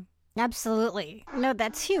 Absolutely. No,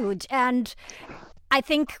 that's huge. And I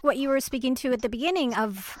think what you were speaking to at the beginning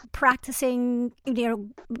of practicing,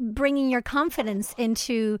 bringing your confidence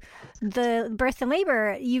into the birth and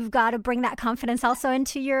labor, you've got to bring that confidence also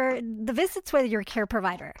into the visits with your care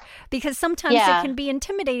provider, because sometimes it can be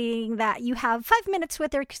intimidating that you have 5 minutes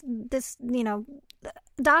with this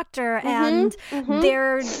doctor and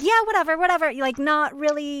they're whatever, like not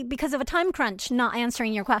really, because of a time crunch, not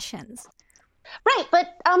answering your questions. Right, but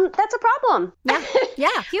that's a problem.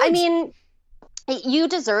 Yeah, huge. I mean, you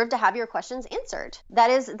deserve to have your questions answered. That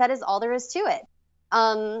is all there is to it.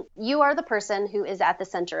 You are the person who is at the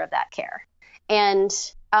center of that care. And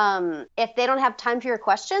if they don't have time for your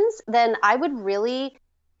questions, then I would really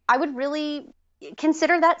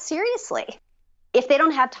consider that seriously. If they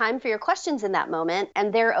don't have time for your questions in that moment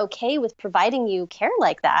and they're okay with providing you care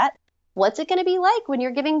like that, what's it going to be like when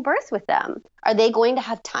you're giving birth with them? Are they going to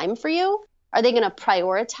have time for you? Are they going to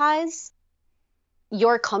prioritize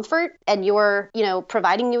your comfort and your,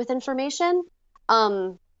 providing you with information?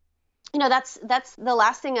 That's the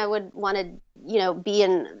last thing I would want to, be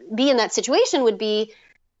in that situation would be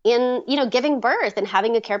in, giving birth and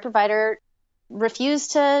having a care provider refuse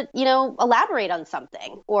to, elaborate on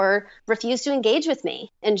something, or refuse to engage with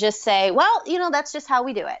me and just say, well, that's just how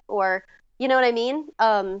we do it. Or, you know what I mean?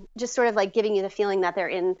 Just sort of like giving you the feeling that they're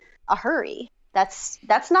in a hurry. That's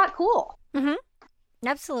not cool. Mm-hmm.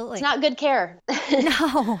 Absolutely. It's not good care.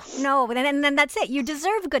 No. And then that's it. You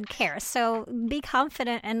deserve good care. So be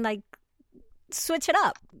confident and like switch it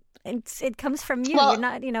up. It comes from you. Well,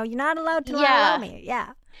 you're not allowed to allow me.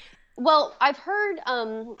 Yeah. Well, I've heard,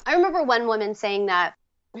 I remember one woman saying that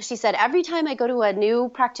she said, every time I go to a new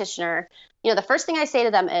practitioner, the first thing I say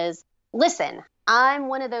to them is, listen, I'm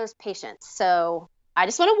one of those patients. So I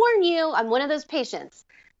just want to warn you, I'm one of those patients.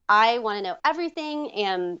 I want to know everything,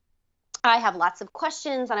 and I have lots of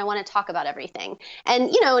questions, and I want to talk about everything. And,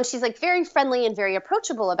 and she's like very friendly and very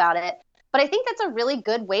approachable about it. But I think that's a really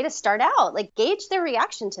good way to start out, like gauge their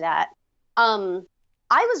reaction to that.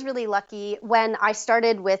 I was really lucky when I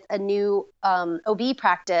started with a new OB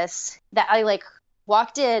practice that I like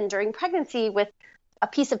walked in during pregnancy with a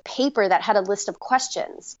piece of paper that had a list of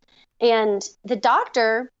questions. And the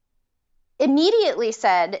doctor immediately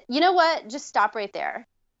said, you know what, just stop right there.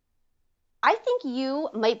 I think you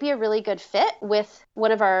might be a really good fit with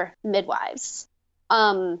one of our midwives.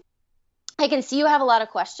 I can see you have a lot of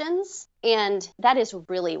questions, and that is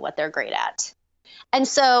really what they're great at. And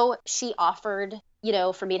so she offered,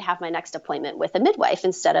 for me to have my next appointment with a midwife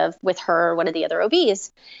instead of with her or one of the other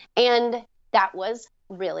OBs. And that was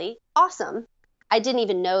really awesome. I didn't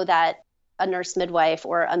even know that a nurse midwife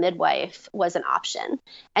or a midwife was an option.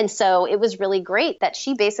 And so it was really great that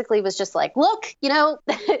she basically was just like, look,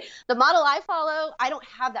 the model I follow, I don't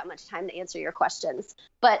have that much time to answer your questions,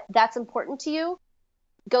 but that's important to you.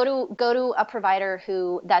 Go to a provider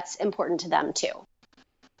who that's important to them too.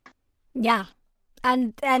 Yeah.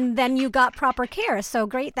 And then you got proper care. So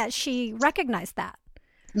great that she recognized that.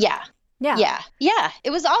 Yeah.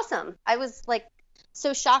 It was awesome. I was like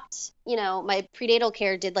so shocked, my prenatal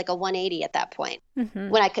care did like a 180 at that point,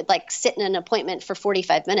 when I could like sit in an appointment for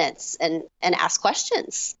 45 minutes and ask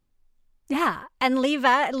questions. Yeah. And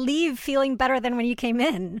leave feeling better than when you came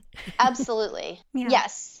in. Absolutely. Yeah.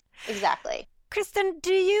 Yes, exactly. Kristen,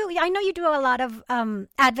 I know you do a lot of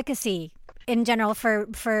advocacy in general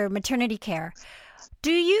for maternity care.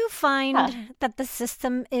 Do you find that the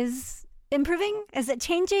system is improving? Is it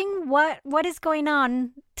changing? What is going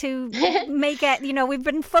on to make it, we've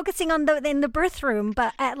been focusing on in the birth room,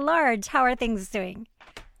 but at large, how are things doing?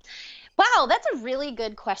 Wow, that's a really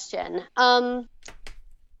good question. So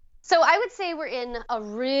I would say we're in a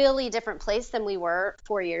really different place than we were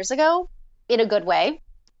 4 years ago, in a good way.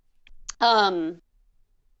 Um,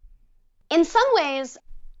 in some ways,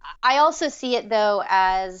 I also see it though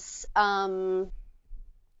as uh,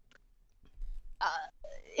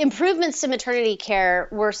 improvements to maternity care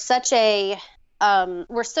were were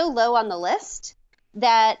so low on the list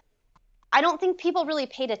that I don't think people really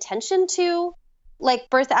paid attention to, like,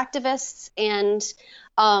 birth activists and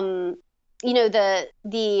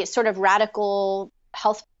the sort of radical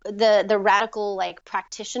health, the radical, like,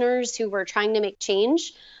 practitioners who were trying to make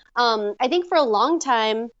change. I think for a long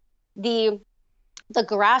time the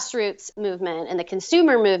grassroots movement and the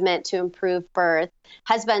consumer movement to improve birth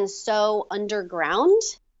has been so underground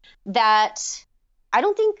that I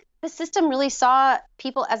don't think the system really saw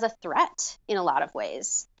people as a threat in a lot of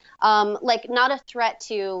ways. Like, not a threat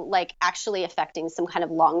to, like, actually affecting some kind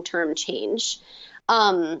of long-term change.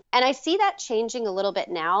 And I see that changing a little bit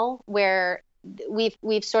now, where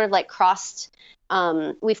we've sort of, like,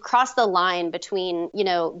 we've crossed the line between,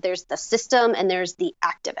 there's the system and there's the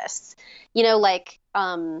activists. Like,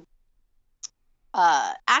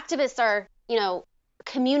 activists are,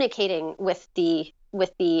 communicating with the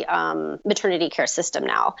maternity care system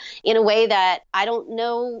now in a way that I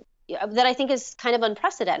think is kind of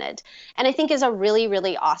unprecedented, and I think is a really,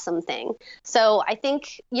 really awesome thing. So I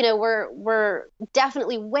think, we're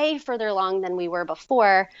definitely way further along than we were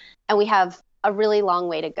before, and we have a really long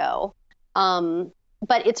way to go.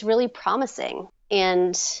 But it's really promising,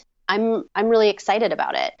 and I'm really excited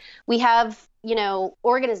about it. We have,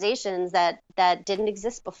 organizations that didn't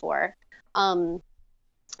exist before,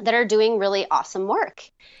 that are doing really awesome work.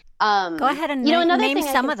 Go ahead and name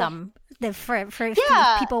some of them for if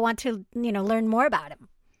people want to, learn more about them.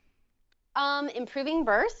 Improving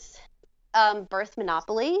birth, birth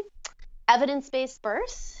monopoly, evidence-based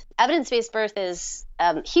birth. Evidence-based birth is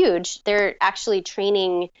huge. They're actually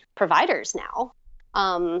training providers now.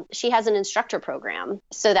 She has an instructor program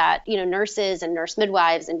so that, nurses and nurse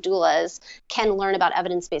midwives and doulas can learn about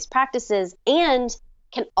evidence-based practices and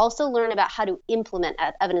can also learn about how to implement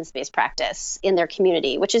evidence-based practice in their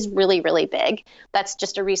community, which is really, really big. That's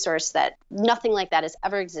just a resource that nothing like that has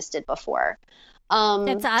ever existed before.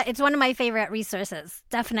 It's one of my favorite resources,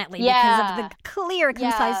 definitely, because of the clear,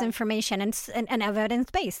 concise information and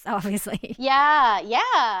evidence-based, obviously.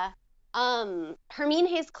 Yeah. Hermine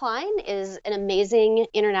Hayes Klein is an amazing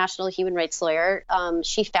international human rights lawyer.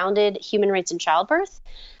 She founded Human Rights in Childbirth.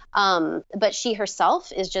 But she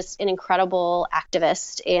herself is just an incredible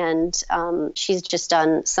activist, and she's just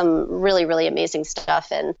done some really, really amazing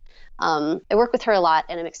stuff. And I work with her a lot,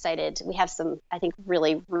 and I'm excited. We have some, I think,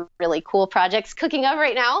 really, really cool projects cooking up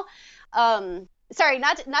right now. Sorry,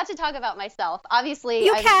 not to talk about myself. Obviously,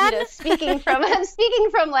 I'm speaking from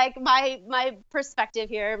like my perspective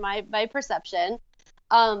here, my perception.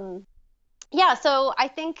 So I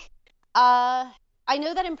think. I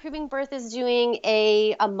know that Improving Birth is doing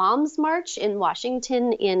a Moms March in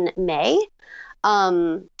Washington in May.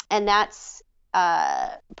 And that's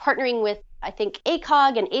partnering with, I think,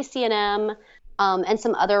 ACOG and ACNM and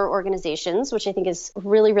some other organizations, which I think is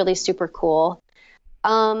really, really super cool.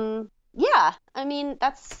 I mean,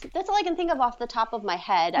 that's all I can think of off the top of my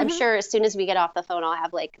head. Mm-hmm. I'm sure as soon as we get off the phone, I'll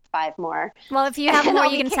have like 5 more. Well, if you have more,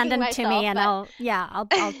 you can send them to me, and I'll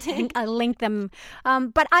link them.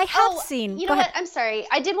 But I have seen. You know what? I'm sorry.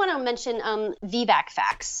 I did want to mention VBAC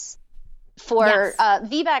facts.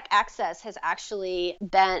 VBAC access has actually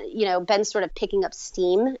been sort of picking up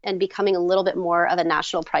steam and becoming a little bit more of a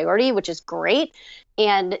national priority, which is great.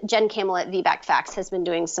 And Jen Camel at VBAC Facts has been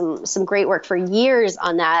doing some great work for years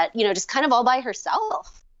on that, just kind of all by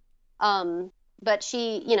herself. But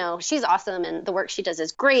she's awesome, and the work she does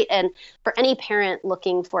is great. And for any parent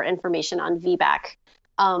looking for information on VBAC,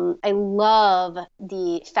 I love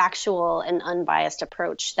the factual and unbiased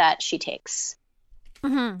approach that she takes.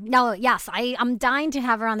 Mm-hmm. No, yes, I'm dying to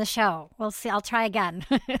have her on the show. We'll see. I'll try again.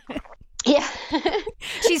 Yeah.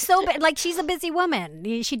 She's she's a busy woman.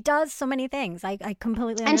 She does so many things. I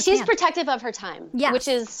completely understand. And she's protective of her time, which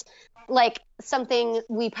is like something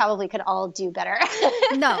we probably could all do better.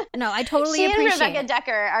 No, I totally appreciate it. She and Rebecca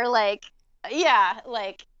Decker are like,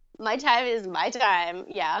 my time is my time.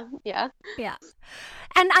 Yeah.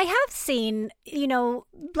 And I have seen,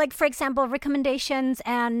 for example, recommendations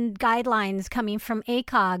and guidelines coming from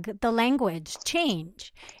ACOG, the language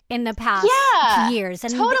change in the past years.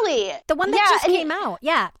 And totally. The one that just came out.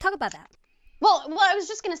 Yeah. Talk about that. Well, I was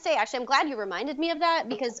just going to say, actually, I'm glad you reminded me of that,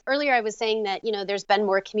 because earlier I was saying that, there's been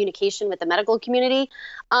more communication with the medical community.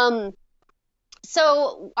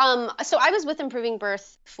 So I was with Improving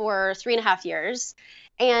Birth for 3.5 years,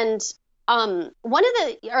 and a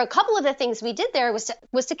couple of the things we did there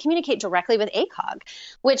was to communicate directly with ACOG,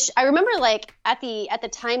 which I remember like at the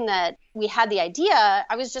time that we had the idea,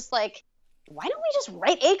 I was just like, why don't we just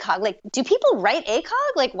write ACOG? Like, do people write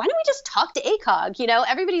ACOG? Like, why don't we just talk to ACOG? You know,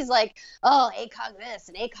 everybody's like, oh, ACOG this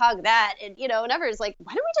and ACOG that, and and everyone's like,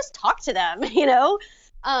 why don't we just talk to them?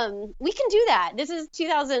 We can do that. This is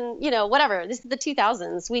 2000, whatever. This is the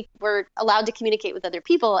 2000s. We were allowed to communicate with other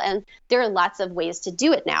people, and there are lots of ways to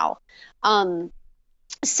do it now.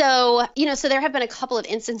 So there have been a couple of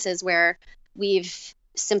instances where we've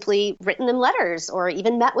simply written them letters or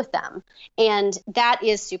even met with them. And that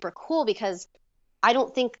is super cool because I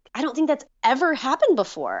don't think that's ever happened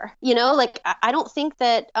before. Like I don't think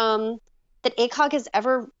that that ACOG has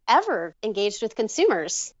ever engaged with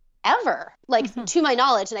consumers ever, like to my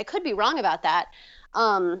knowledge, and I could be wrong about that.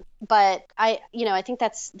 But I think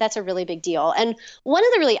that's a really big deal. And one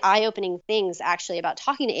of the really eye-opening things actually about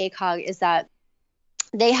talking to ACOG is that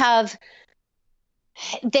they have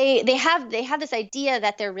this idea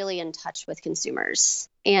that they're really in touch with consumers.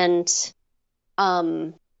 And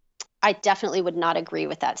I definitely would not agree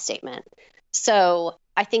with that statement. So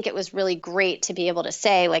I think it was really great to be able to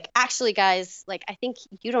say, like, actually, guys, like, I think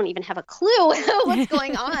you don't even have a clue what's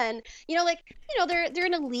going on. They're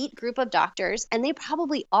an elite group of doctors, and they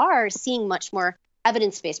probably are seeing much more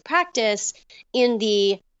evidence-based practice in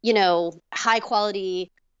the, high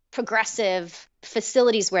quality, progressive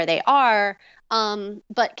facilities where they are,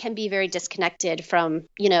 but can be very disconnected from,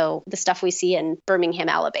 the stuff we see in Birmingham,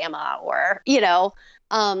 Alabama, or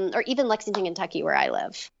even Lexington, Kentucky, where I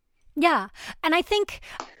live. Yeah. And I think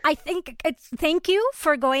it's thank you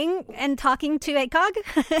for going and talking to ACOG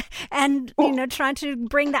and, trying to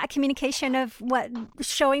bring that communication of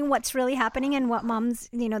showing what's really happening and what moms,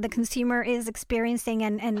 the consumer is experiencing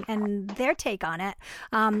and their take on it.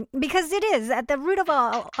 Because it is at the root of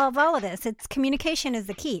all of this. It's communication is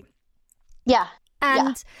the key. Yeah. And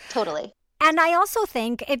yeah, totally. And I also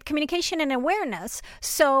think communication and awareness.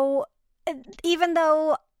 So even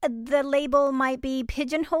though the label might be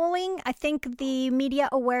pigeonholing, I think the media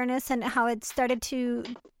awareness and how it started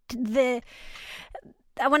the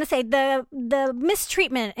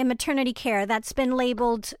mistreatment in maternity care that's been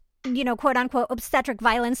labeled, quote unquote, obstetric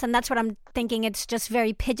violence. And that's what I'm thinking. It's just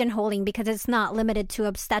very pigeonholing because it's not limited to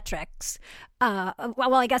obstetrics.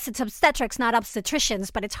 Well, I guess it's obstetrics, not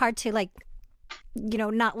obstetricians, but it's hard to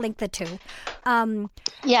not link the two.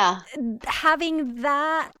 Having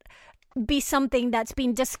that be something that's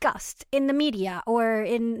being discussed in the media or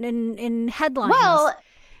in headlines. Well,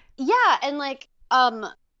 yeah, and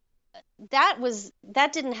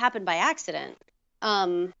that didn't happen by accident.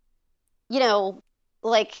 I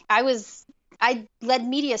led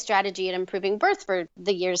media strategy at Improving Birth for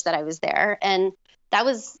the years that I was there, and that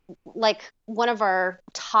was one of our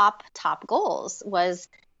top goals was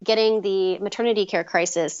getting the maternity care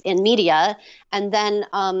crisis in media. And then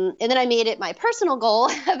I made it my personal goal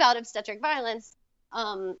about obstetric violence.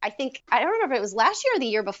 I don't remember if it was last year or the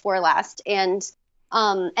year before last. And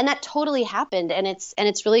that totally happened, and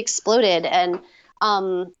it's really exploded. And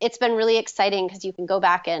it's been really exciting because you can go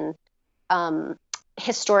back and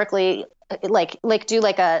historically do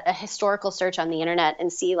a historical search on the internet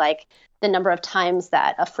and see the number of times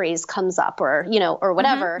that a phrase comes up or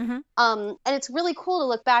whatever. And it's really cool to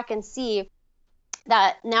look back and see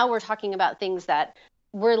that now we're talking about things that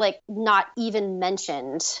were not even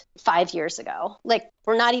mentioned 5 years ago.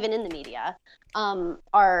 We're not even in the media,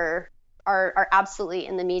 are absolutely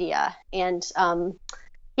in the media. And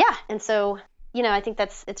and so, I think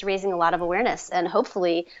it's raising a lot of awareness and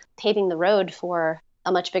hopefully paving the road for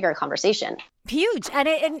a much bigger conversation. Huge.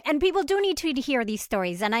 And people do need to hear these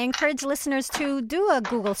stories. And I encourage listeners to do a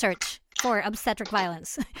Google search for obstetric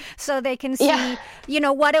violence so they can see,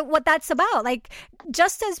 what that's about.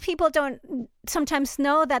 Just as people don't sometimes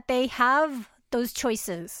know that they have those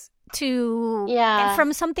choices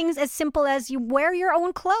from some things as simple as you wear your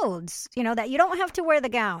own clothes, that you don't have to wear the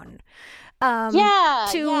gown. All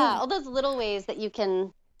those little ways that you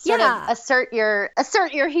can sort of assert your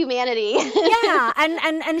humanity.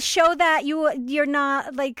 and show that you're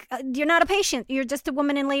not you're not a patient. You're just a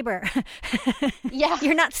woman in labor.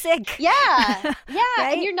 You're not sick. Right?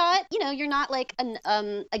 And you're not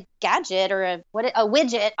a gadget or a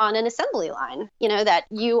widget on an assembly line. That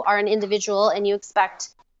you are an individual and you expect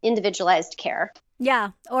individualized care.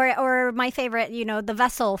 Yeah, or my favorite, the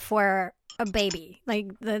vessel for a baby,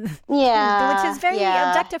 which is very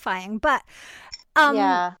objectifying, but.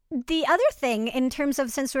 Yeah. The other thing, in terms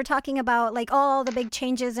of, since we're talking about like all the big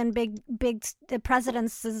changes and big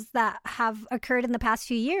presidencies that have occurred in the past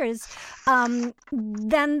few years,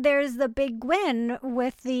 then there's the big win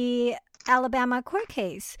with the Alabama court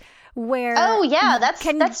case, where oh yeah,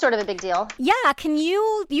 that's sort of a big deal. Yeah, can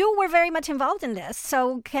you were very much involved in this,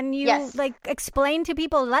 so can you Yes. like explain to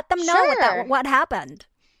people, let them know Sure. what happened?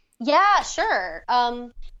 Yeah, sure.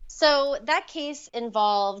 So that case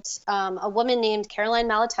involved a woman named Caroline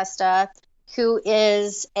Malatesta, who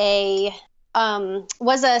is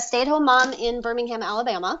was a stay-at-home mom in Birmingham,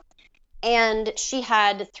 Alabama, and she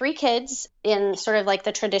had 3 kids in sort of like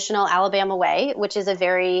the traditional Alabama way, which is a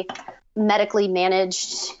very medically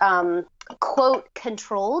managed, quote,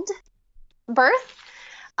 controlled birth.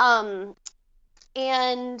 And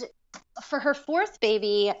for her 4th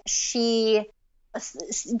baby, she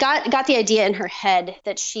got the idea in her head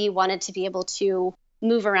that she wanted to be able to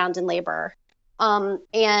move around in labor.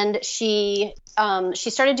 And she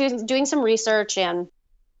started doing some research, and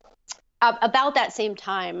about that same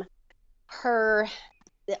time,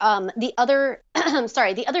 the other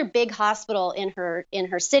big hospital in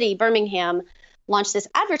her city, Birmingham, launched this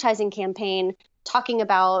advertising campaign talking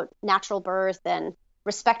about natural birth and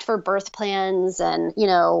respect for birth plans, and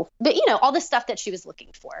all the stuff that she was looking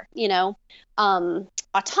for,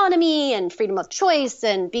 autonomy and freedom of choice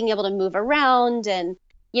and being able to move around, and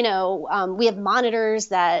we have monitors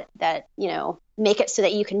that make it so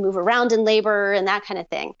that you can move around in labor and that kind of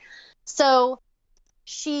thing. So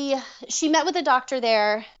she met with a doctor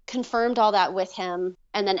there, confirmed all that with him,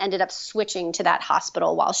 and then ended up switching to that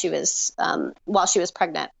hospital while she was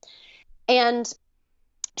pregnant. And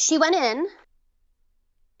she went in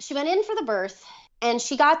for the birth, and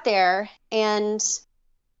she got there, and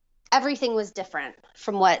everything was different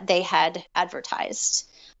from what they had advertised.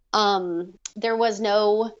 There was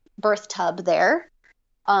no birth tub there.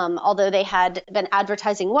 Although they had been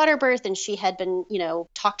advertising water birth, and she had been,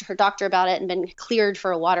 talked to her doctor about it and been cleared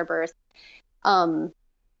for a water birth.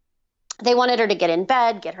 They wanted her to get in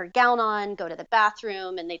bed, get her gown on, go to the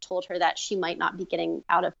bathroom, and they told her that she might not be getting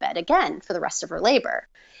out of bed again for the rest of her labor.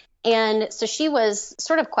 And so she was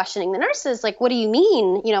sort of questioning the nurses, like, what do you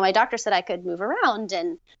mean? My doctor said I could move around,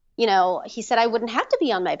 and, he said I wouldn't have to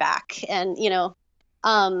be on my back. And,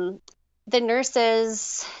 the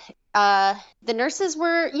nurses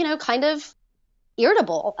were, kind of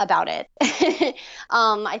irritable about it.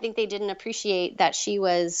 I think they didn't appreciate that she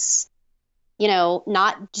was,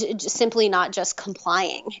 simply not just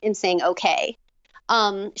complying and saying, okay.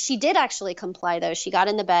 She did actually comply, though. She got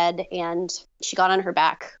in the bed and she got on her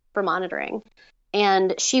back for monitoring.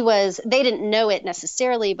 And they didn't know it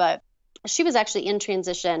necessarily, but she was actually in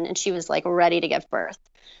transition, and she was like ready to give birth.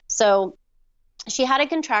 So she had a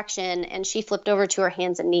contraction, and she flipped over to her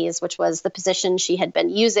hands and knees, which was the position she had been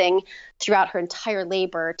using throughout her entire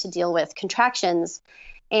labor to deal with contractions.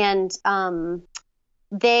 And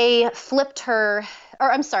they flipped her,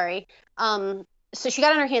 so she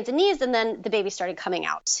got on her hands and knees, and then the baby started coming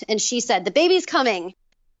out. And she said, the baby's coming.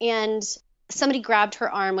 And somebody grabbed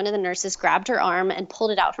her arm. One of the nurses grabbed her arm and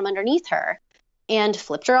pulled it out from underneath her and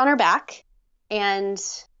flipped her on her back. And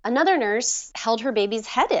another nurse held her baby's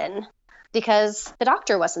head in because the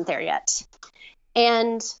doctor wasn't there yet.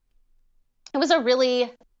 And it was a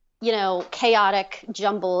really, chaotic,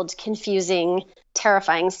 jumbled, confusing,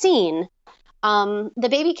 terrifying scene. The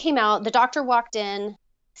baby came out. The doctor walked in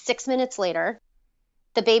 6 minutes later.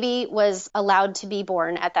 The baby was allowed to be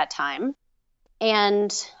born at that time.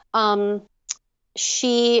 And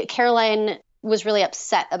Caroline was really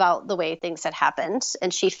upset about the way things had happened,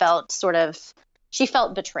 and she felt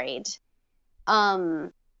betrayed.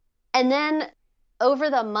 And then over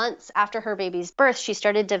the months after her baby's birth, she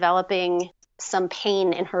started developing some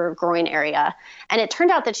pain in her groin area. And it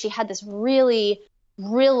turned out that she had this really,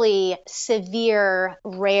 really severe,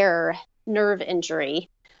 rare nerve injury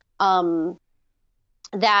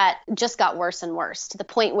that just got worse and worse, to the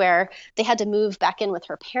point where they had to move back in with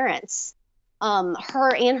her parents,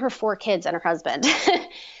 her and her 4 kids and her husband,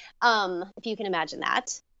 if you can imagine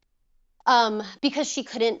that. Because she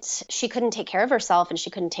couldn't take care of herself, and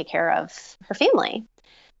she couldn't take care of her family.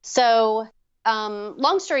 So,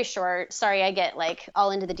 long story short, sorry, I get like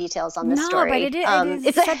all into the details on this story. No,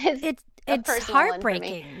 but it's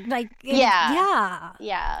heartbreaking. Yeah.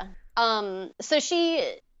 So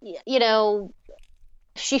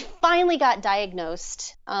she finally got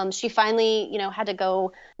diagnosed. She finally, had to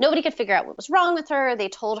go. Nobody could figure out what was wrong with her. They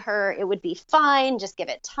told her it would be fine, just give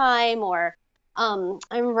it time. Or I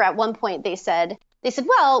remember at one point they said,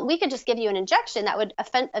 well, we could just give you an injection that would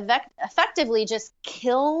effectively just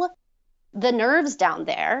kill the nerves down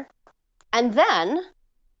there, and then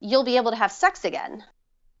you'll be able to have sex again.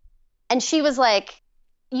 And she was like,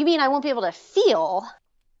 you mean I won't be able to feel,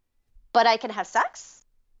 but I can have sex?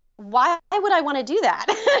 Why would I want to do that?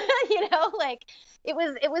 Like it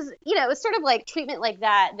was, it was sort of like treatment like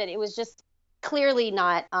that it was just clearly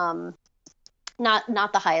not the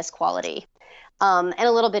highest quality, and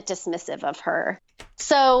a little bit dismissive of her.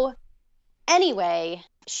 So anyway,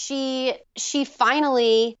 she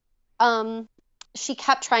finally, she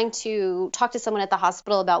kept trying to talk to someone at the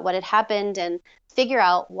hospital about what had happened and figure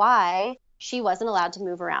out why she wasn't allowed to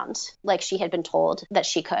move around like she had been told that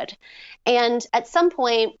she could. And at some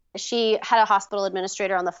point, she had a hospital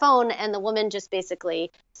administrator on the phone, and the woman just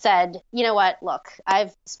basically said, you know what, look,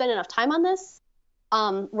 I've spent enough time on this.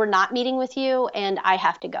 We're not meeting with you, and I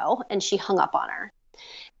have to go. And she hung up on her.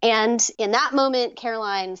 And in that moment,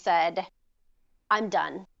 Caroline said, I'm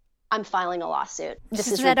done. I'm filing a lawsuit. This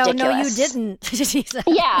is ridiculous. Oh, no, you didn't. She said.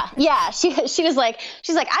 Yeah. She was like,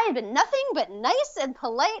 I had been nothing but nice and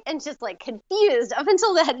polite and just like confused up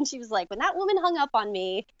until then. And she was like, when that woman hung up on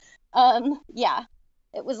me,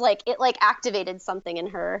 it was like, it like activated something in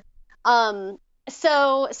her.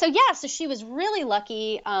 So she was really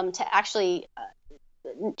lucky, to actually,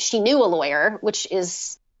 she knew a lawyer, which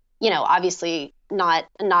is, obviously not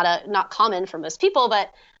common for most people, but,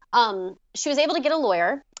 she was able to get a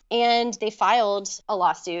lawyer. And they filed a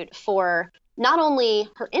lawsuit for not only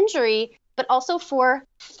her injury, but also for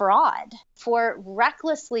fraud, for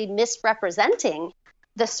recklessly misrepresenting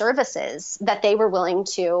the services that they were willing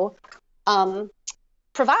to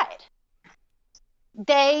provide.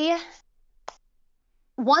 They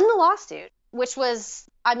won the lawsuit, which was,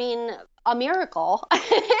 a miracle.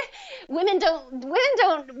 Women don't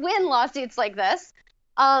win lawsuits like this.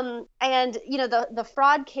 And, the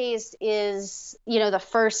fraud case is, the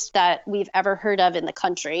first that we've ever heard of in the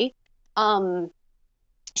country.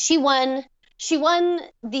 She won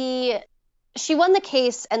the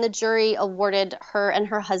case, and the jury awarded her and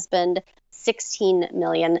her husband $16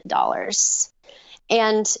 million.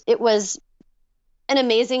 And it was an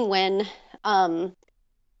amazing win.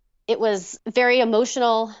 It was very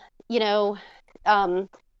emotional. The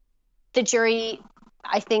jury,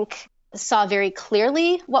 I think, saw very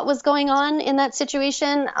clearly what was going on in that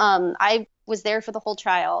situation. I was there for the whole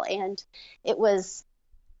trial, and it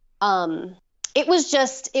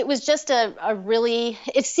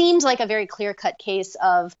seemed like a very clear-cut case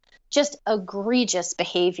of just egregious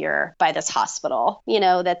behavior by this hospital,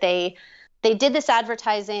 that they did this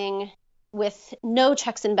advertising with no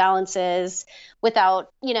checks and balances, without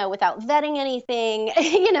vetting anything,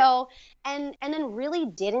 and then really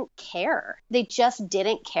didn't care. They just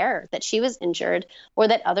didn't care that she was injured or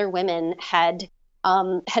that other women had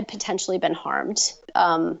potentially been harmed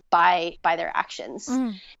by their actions.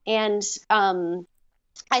 And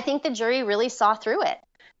I think the jury really saw through it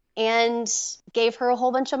and gave her a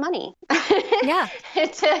whole bunch of money. Yeah.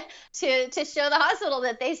 to show the hospital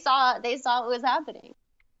that they saw what was happening.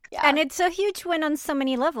 Yeah. And it's a huge win on so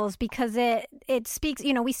many levels, because it speaks,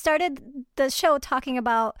 we started the show talking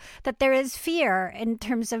about that there is fear in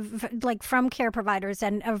terms of like from care providers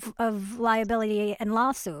and of liability and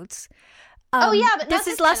lawsuits. But this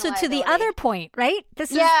is lawsuit to the other point, right?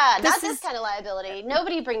 This kind of liability.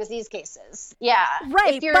 Nobody brings these cases. Yeah.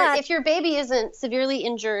 Right. If your baby isn't severely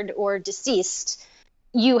injured or deceased,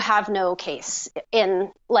 you have no case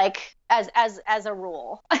in like as a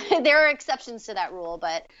rule. There are exceptions to that rule,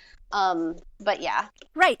 but yeah.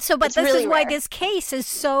 Right. So, but this really is why rare. this case is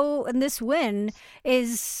so, and this win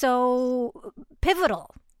is so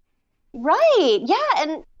pivotal. Right. Yeah.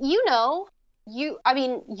 And you're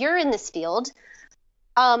in this field.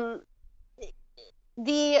 I'm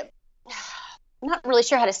not really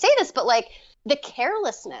sure how to say this, but like the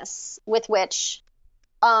carelessness with which,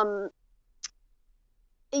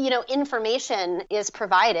 information is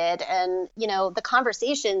provided, and, the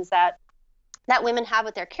conversations that women have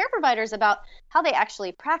with their care providers about how they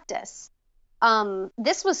actually practice.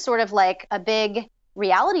 This was sort of like a big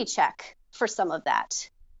reality check for some of that.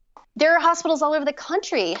 There are hospitals all over the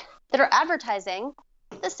country that are advertising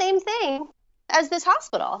the same thing as this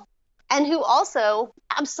hospital, and who also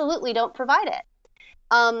absolutely don't provide it.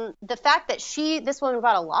 The fact that this woman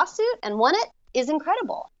brought a lawsuit and won it is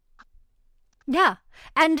incredible. Yeah,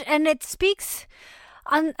 and it speaks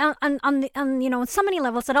on so many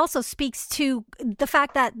levels. It also speaks to the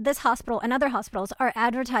fact that this hospital and other hospitals are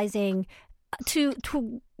advertising to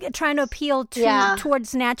trying to appeal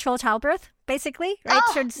towards natural childbirth, basically, right?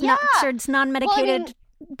 Towards non-medicated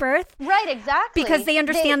birth, right? Exactly, because they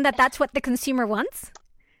understand that that's what the consumer wants.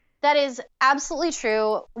 That is absolutely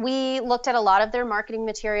true. We looked at a lot of their marketing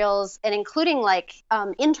materials and including like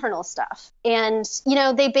internal stuff. And,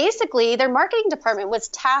 they basically, their marketing department was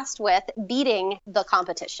tasked with beating the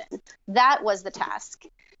competition. That was the task.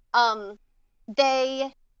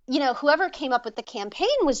 They, whoever came up with the campaign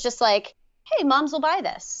was just like, hey, moms will buy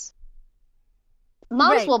this.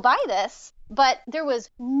 Moms will buy this. But there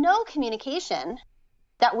was no communication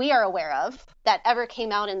that we are aware of that ever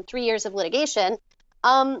came out in 3 years of litigation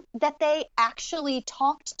that they actually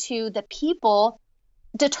talked to the people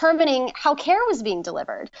determining how care was being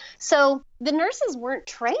delivered. So the nurses weren't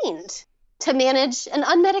trained to manage an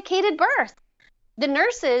unmedicated birth. The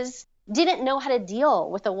nurses didn't know how to deal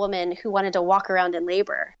with a woman who wanted to walk around in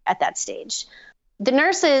labor at that stage. The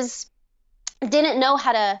nurses didn't know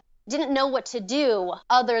what to do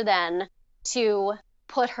other than to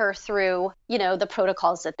put her through, the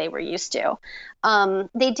protocols that they were used to.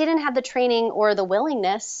 They didn't have the training or the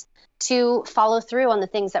willingness to follow through on the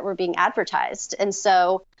things that were being advertised. And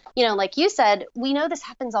so, like you said, we know this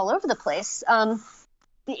happens all over the place.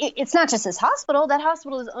 It's not just this hospital. That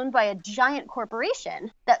hospital is owned by a giant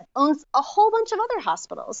corporation that owns a whole bunch of other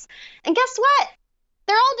hospitals. And guess what?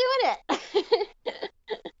 They're all doing it.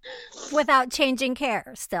 Without changing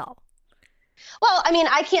care still. Well, I mean,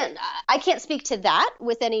 I can't speak to that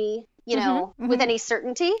with any, with any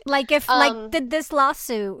certainty. Like did this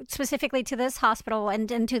lawsuit specifically to this hospital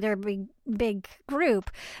and to their big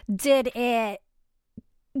group, did it,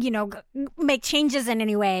 make changes in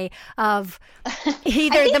any way of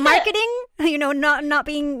either the marketing,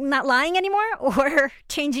 not lying anymore, or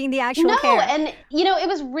changing the actual care? No, and it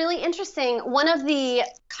was really interesting. One of the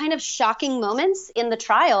kind of shocking moments in the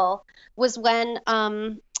trial was when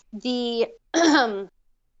the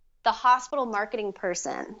hospital marketing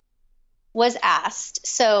person was asked,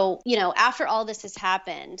 so, after all this has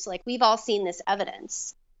happened, like we've all seen this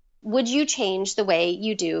evidence, would you change the way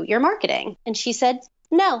you do your marketing? And she said,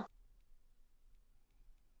 no.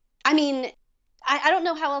 I mean, I don't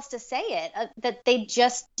know how else to say it, that they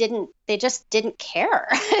just didn't care,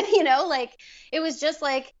 like it was just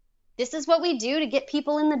like, this is what we do to get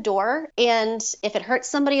people in the door. And if it hurts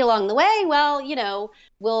somebody along the way, well,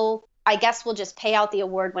 I guess we'll just pay out the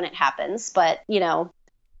award when it happens. But, this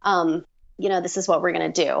is what we're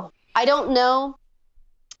going to do. I don't know.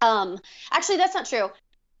 Actually, that's not true.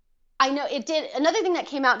 I know it did. Another thing that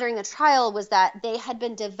came out during the trial was that they had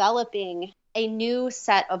been developing a new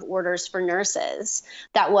set of orders for nurses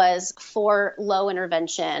that was for low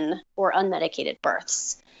intervention or unmedicated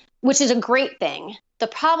births, which is a great thing. The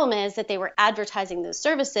problem is that they were advertising those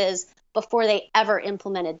services before they ever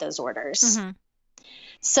implemented those orders. Mm-hmm.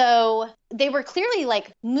 So they were clearly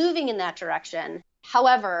like moving in that direction.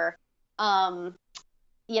 However, it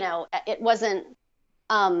wasn't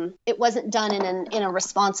done in a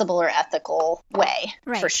responsible or ethical way,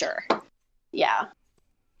 right, for sure. Yeah.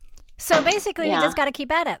 So basically, we just got to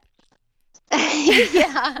keep at it.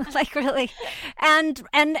 Yeah. Like really. And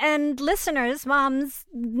listeners, moms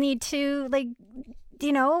need to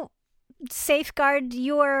safeguard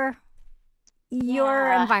your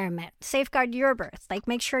environment, safeguard your birth, like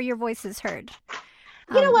make sure your voice is heard.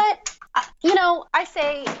 You know what? I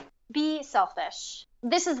say be selfish.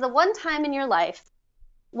 This is the one time in your life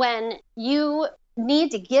when you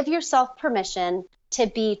need to give yourself permission to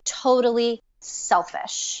be totally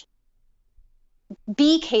selfish.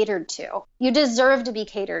 Be catered to. You deserve to be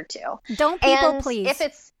catered to. Don't people please. If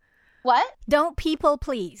it's what? Don't people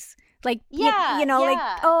please. Like, like,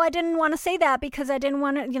 oh, I didn't want to say that because I didn't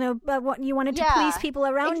want to, you wanted to please people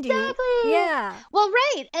around you. Exactly. Yeah. Well,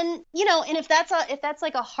 right. And, and if that's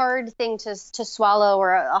like a hard thing to swallow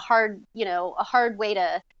or a hard way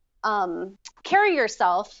to carry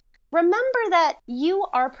yourself, remember that you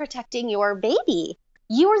are protecting your baby.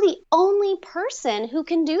 You are the only person who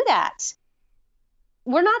can do that.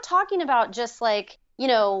 We're not talking about just like,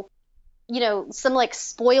 some like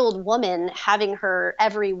spoiled woman having her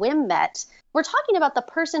every whim met. We're talking about the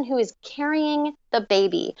person who is carrying the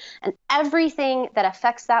baby, and everything that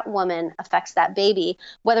affects that woman affects that baby,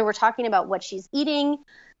 whether we're talking about what she's eating,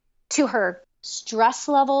 to her stress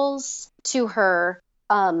levels, to her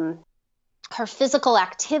physical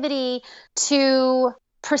activity, to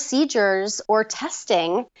procedures or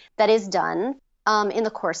testing that is done in the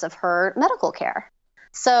course of her medical care.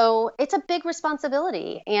 So it's a big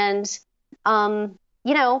responsibility. And, I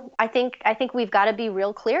think we've got to be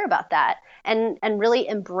real clear about that and really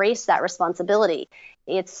embrace that responsibility.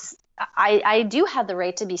 I do have the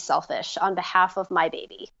right to be selfish on behalf of my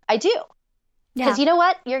baby. I do. Because you know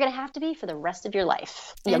what? You're going to have to be for the rest of your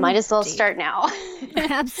life. You might as well start now.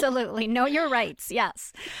 Absolutely. Know your rights.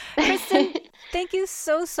 Yes. Kristen, thank you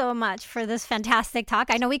so much for this fantastic talk.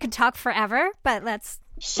 I know we could talk forever, but let's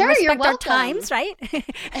respect our times, right?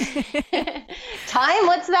 Time?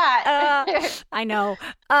 What's that? I know.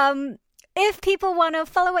 If people want to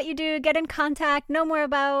follow what you do, get in contact, know more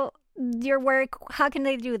about your work, how can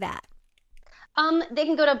they do that? They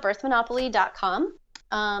can go to birthmonopoly.com.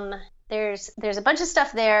 There's a bunch of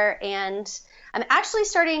stuff there, and I'm actually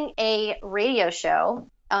starting a radio show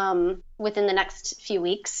within the next few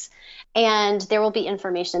weeks, and there will be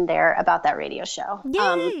information there about that radio show.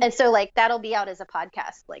 And so that'll be out as a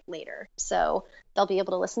podcast later, so they'll be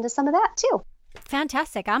able to listen to some of that too.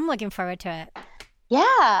 Fantastic. I'm looking forward to it.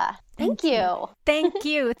 Yeah. Thank you. Thank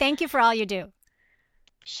you. Thank you for all you do.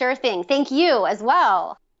 Sure thing. Thank you as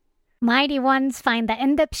well. Mighty Ones, find the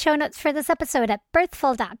in-depth show notes for this episode at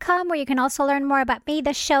birthful.com, where you can also learn more about me,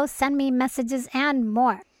 the show, send me messages, and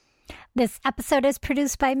more. This episode is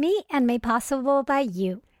produced by me and made possible by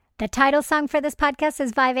you. The title song for this podcast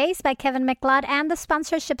is Vive Ace by Kevin McLeod, and the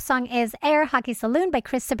sponsorship song is Air Hockey Saloon by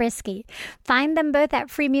Chris Zabriskie. Find them both at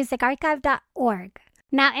freemusicarchive.org.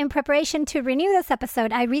 Now, in preparation to renew this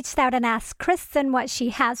episode, I reached out and asked Kristen what she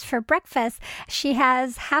has for breakfast. She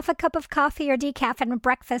has half a cup of coffee or decaf in a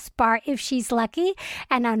breakfast bar if she's lucky.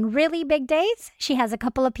 And on really big days, she has a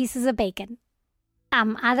couple of pieces of bacon.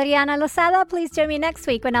 I'm Adriana Lozada. Please join me next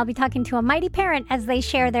week when I'll be talking to a mighty parent as they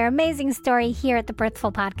share their amazing story here at the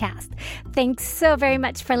Birthful Podcast. Thanks so very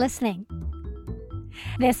much for listening.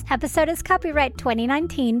 This episode is copyright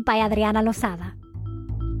 2019 by Adriana Lozada.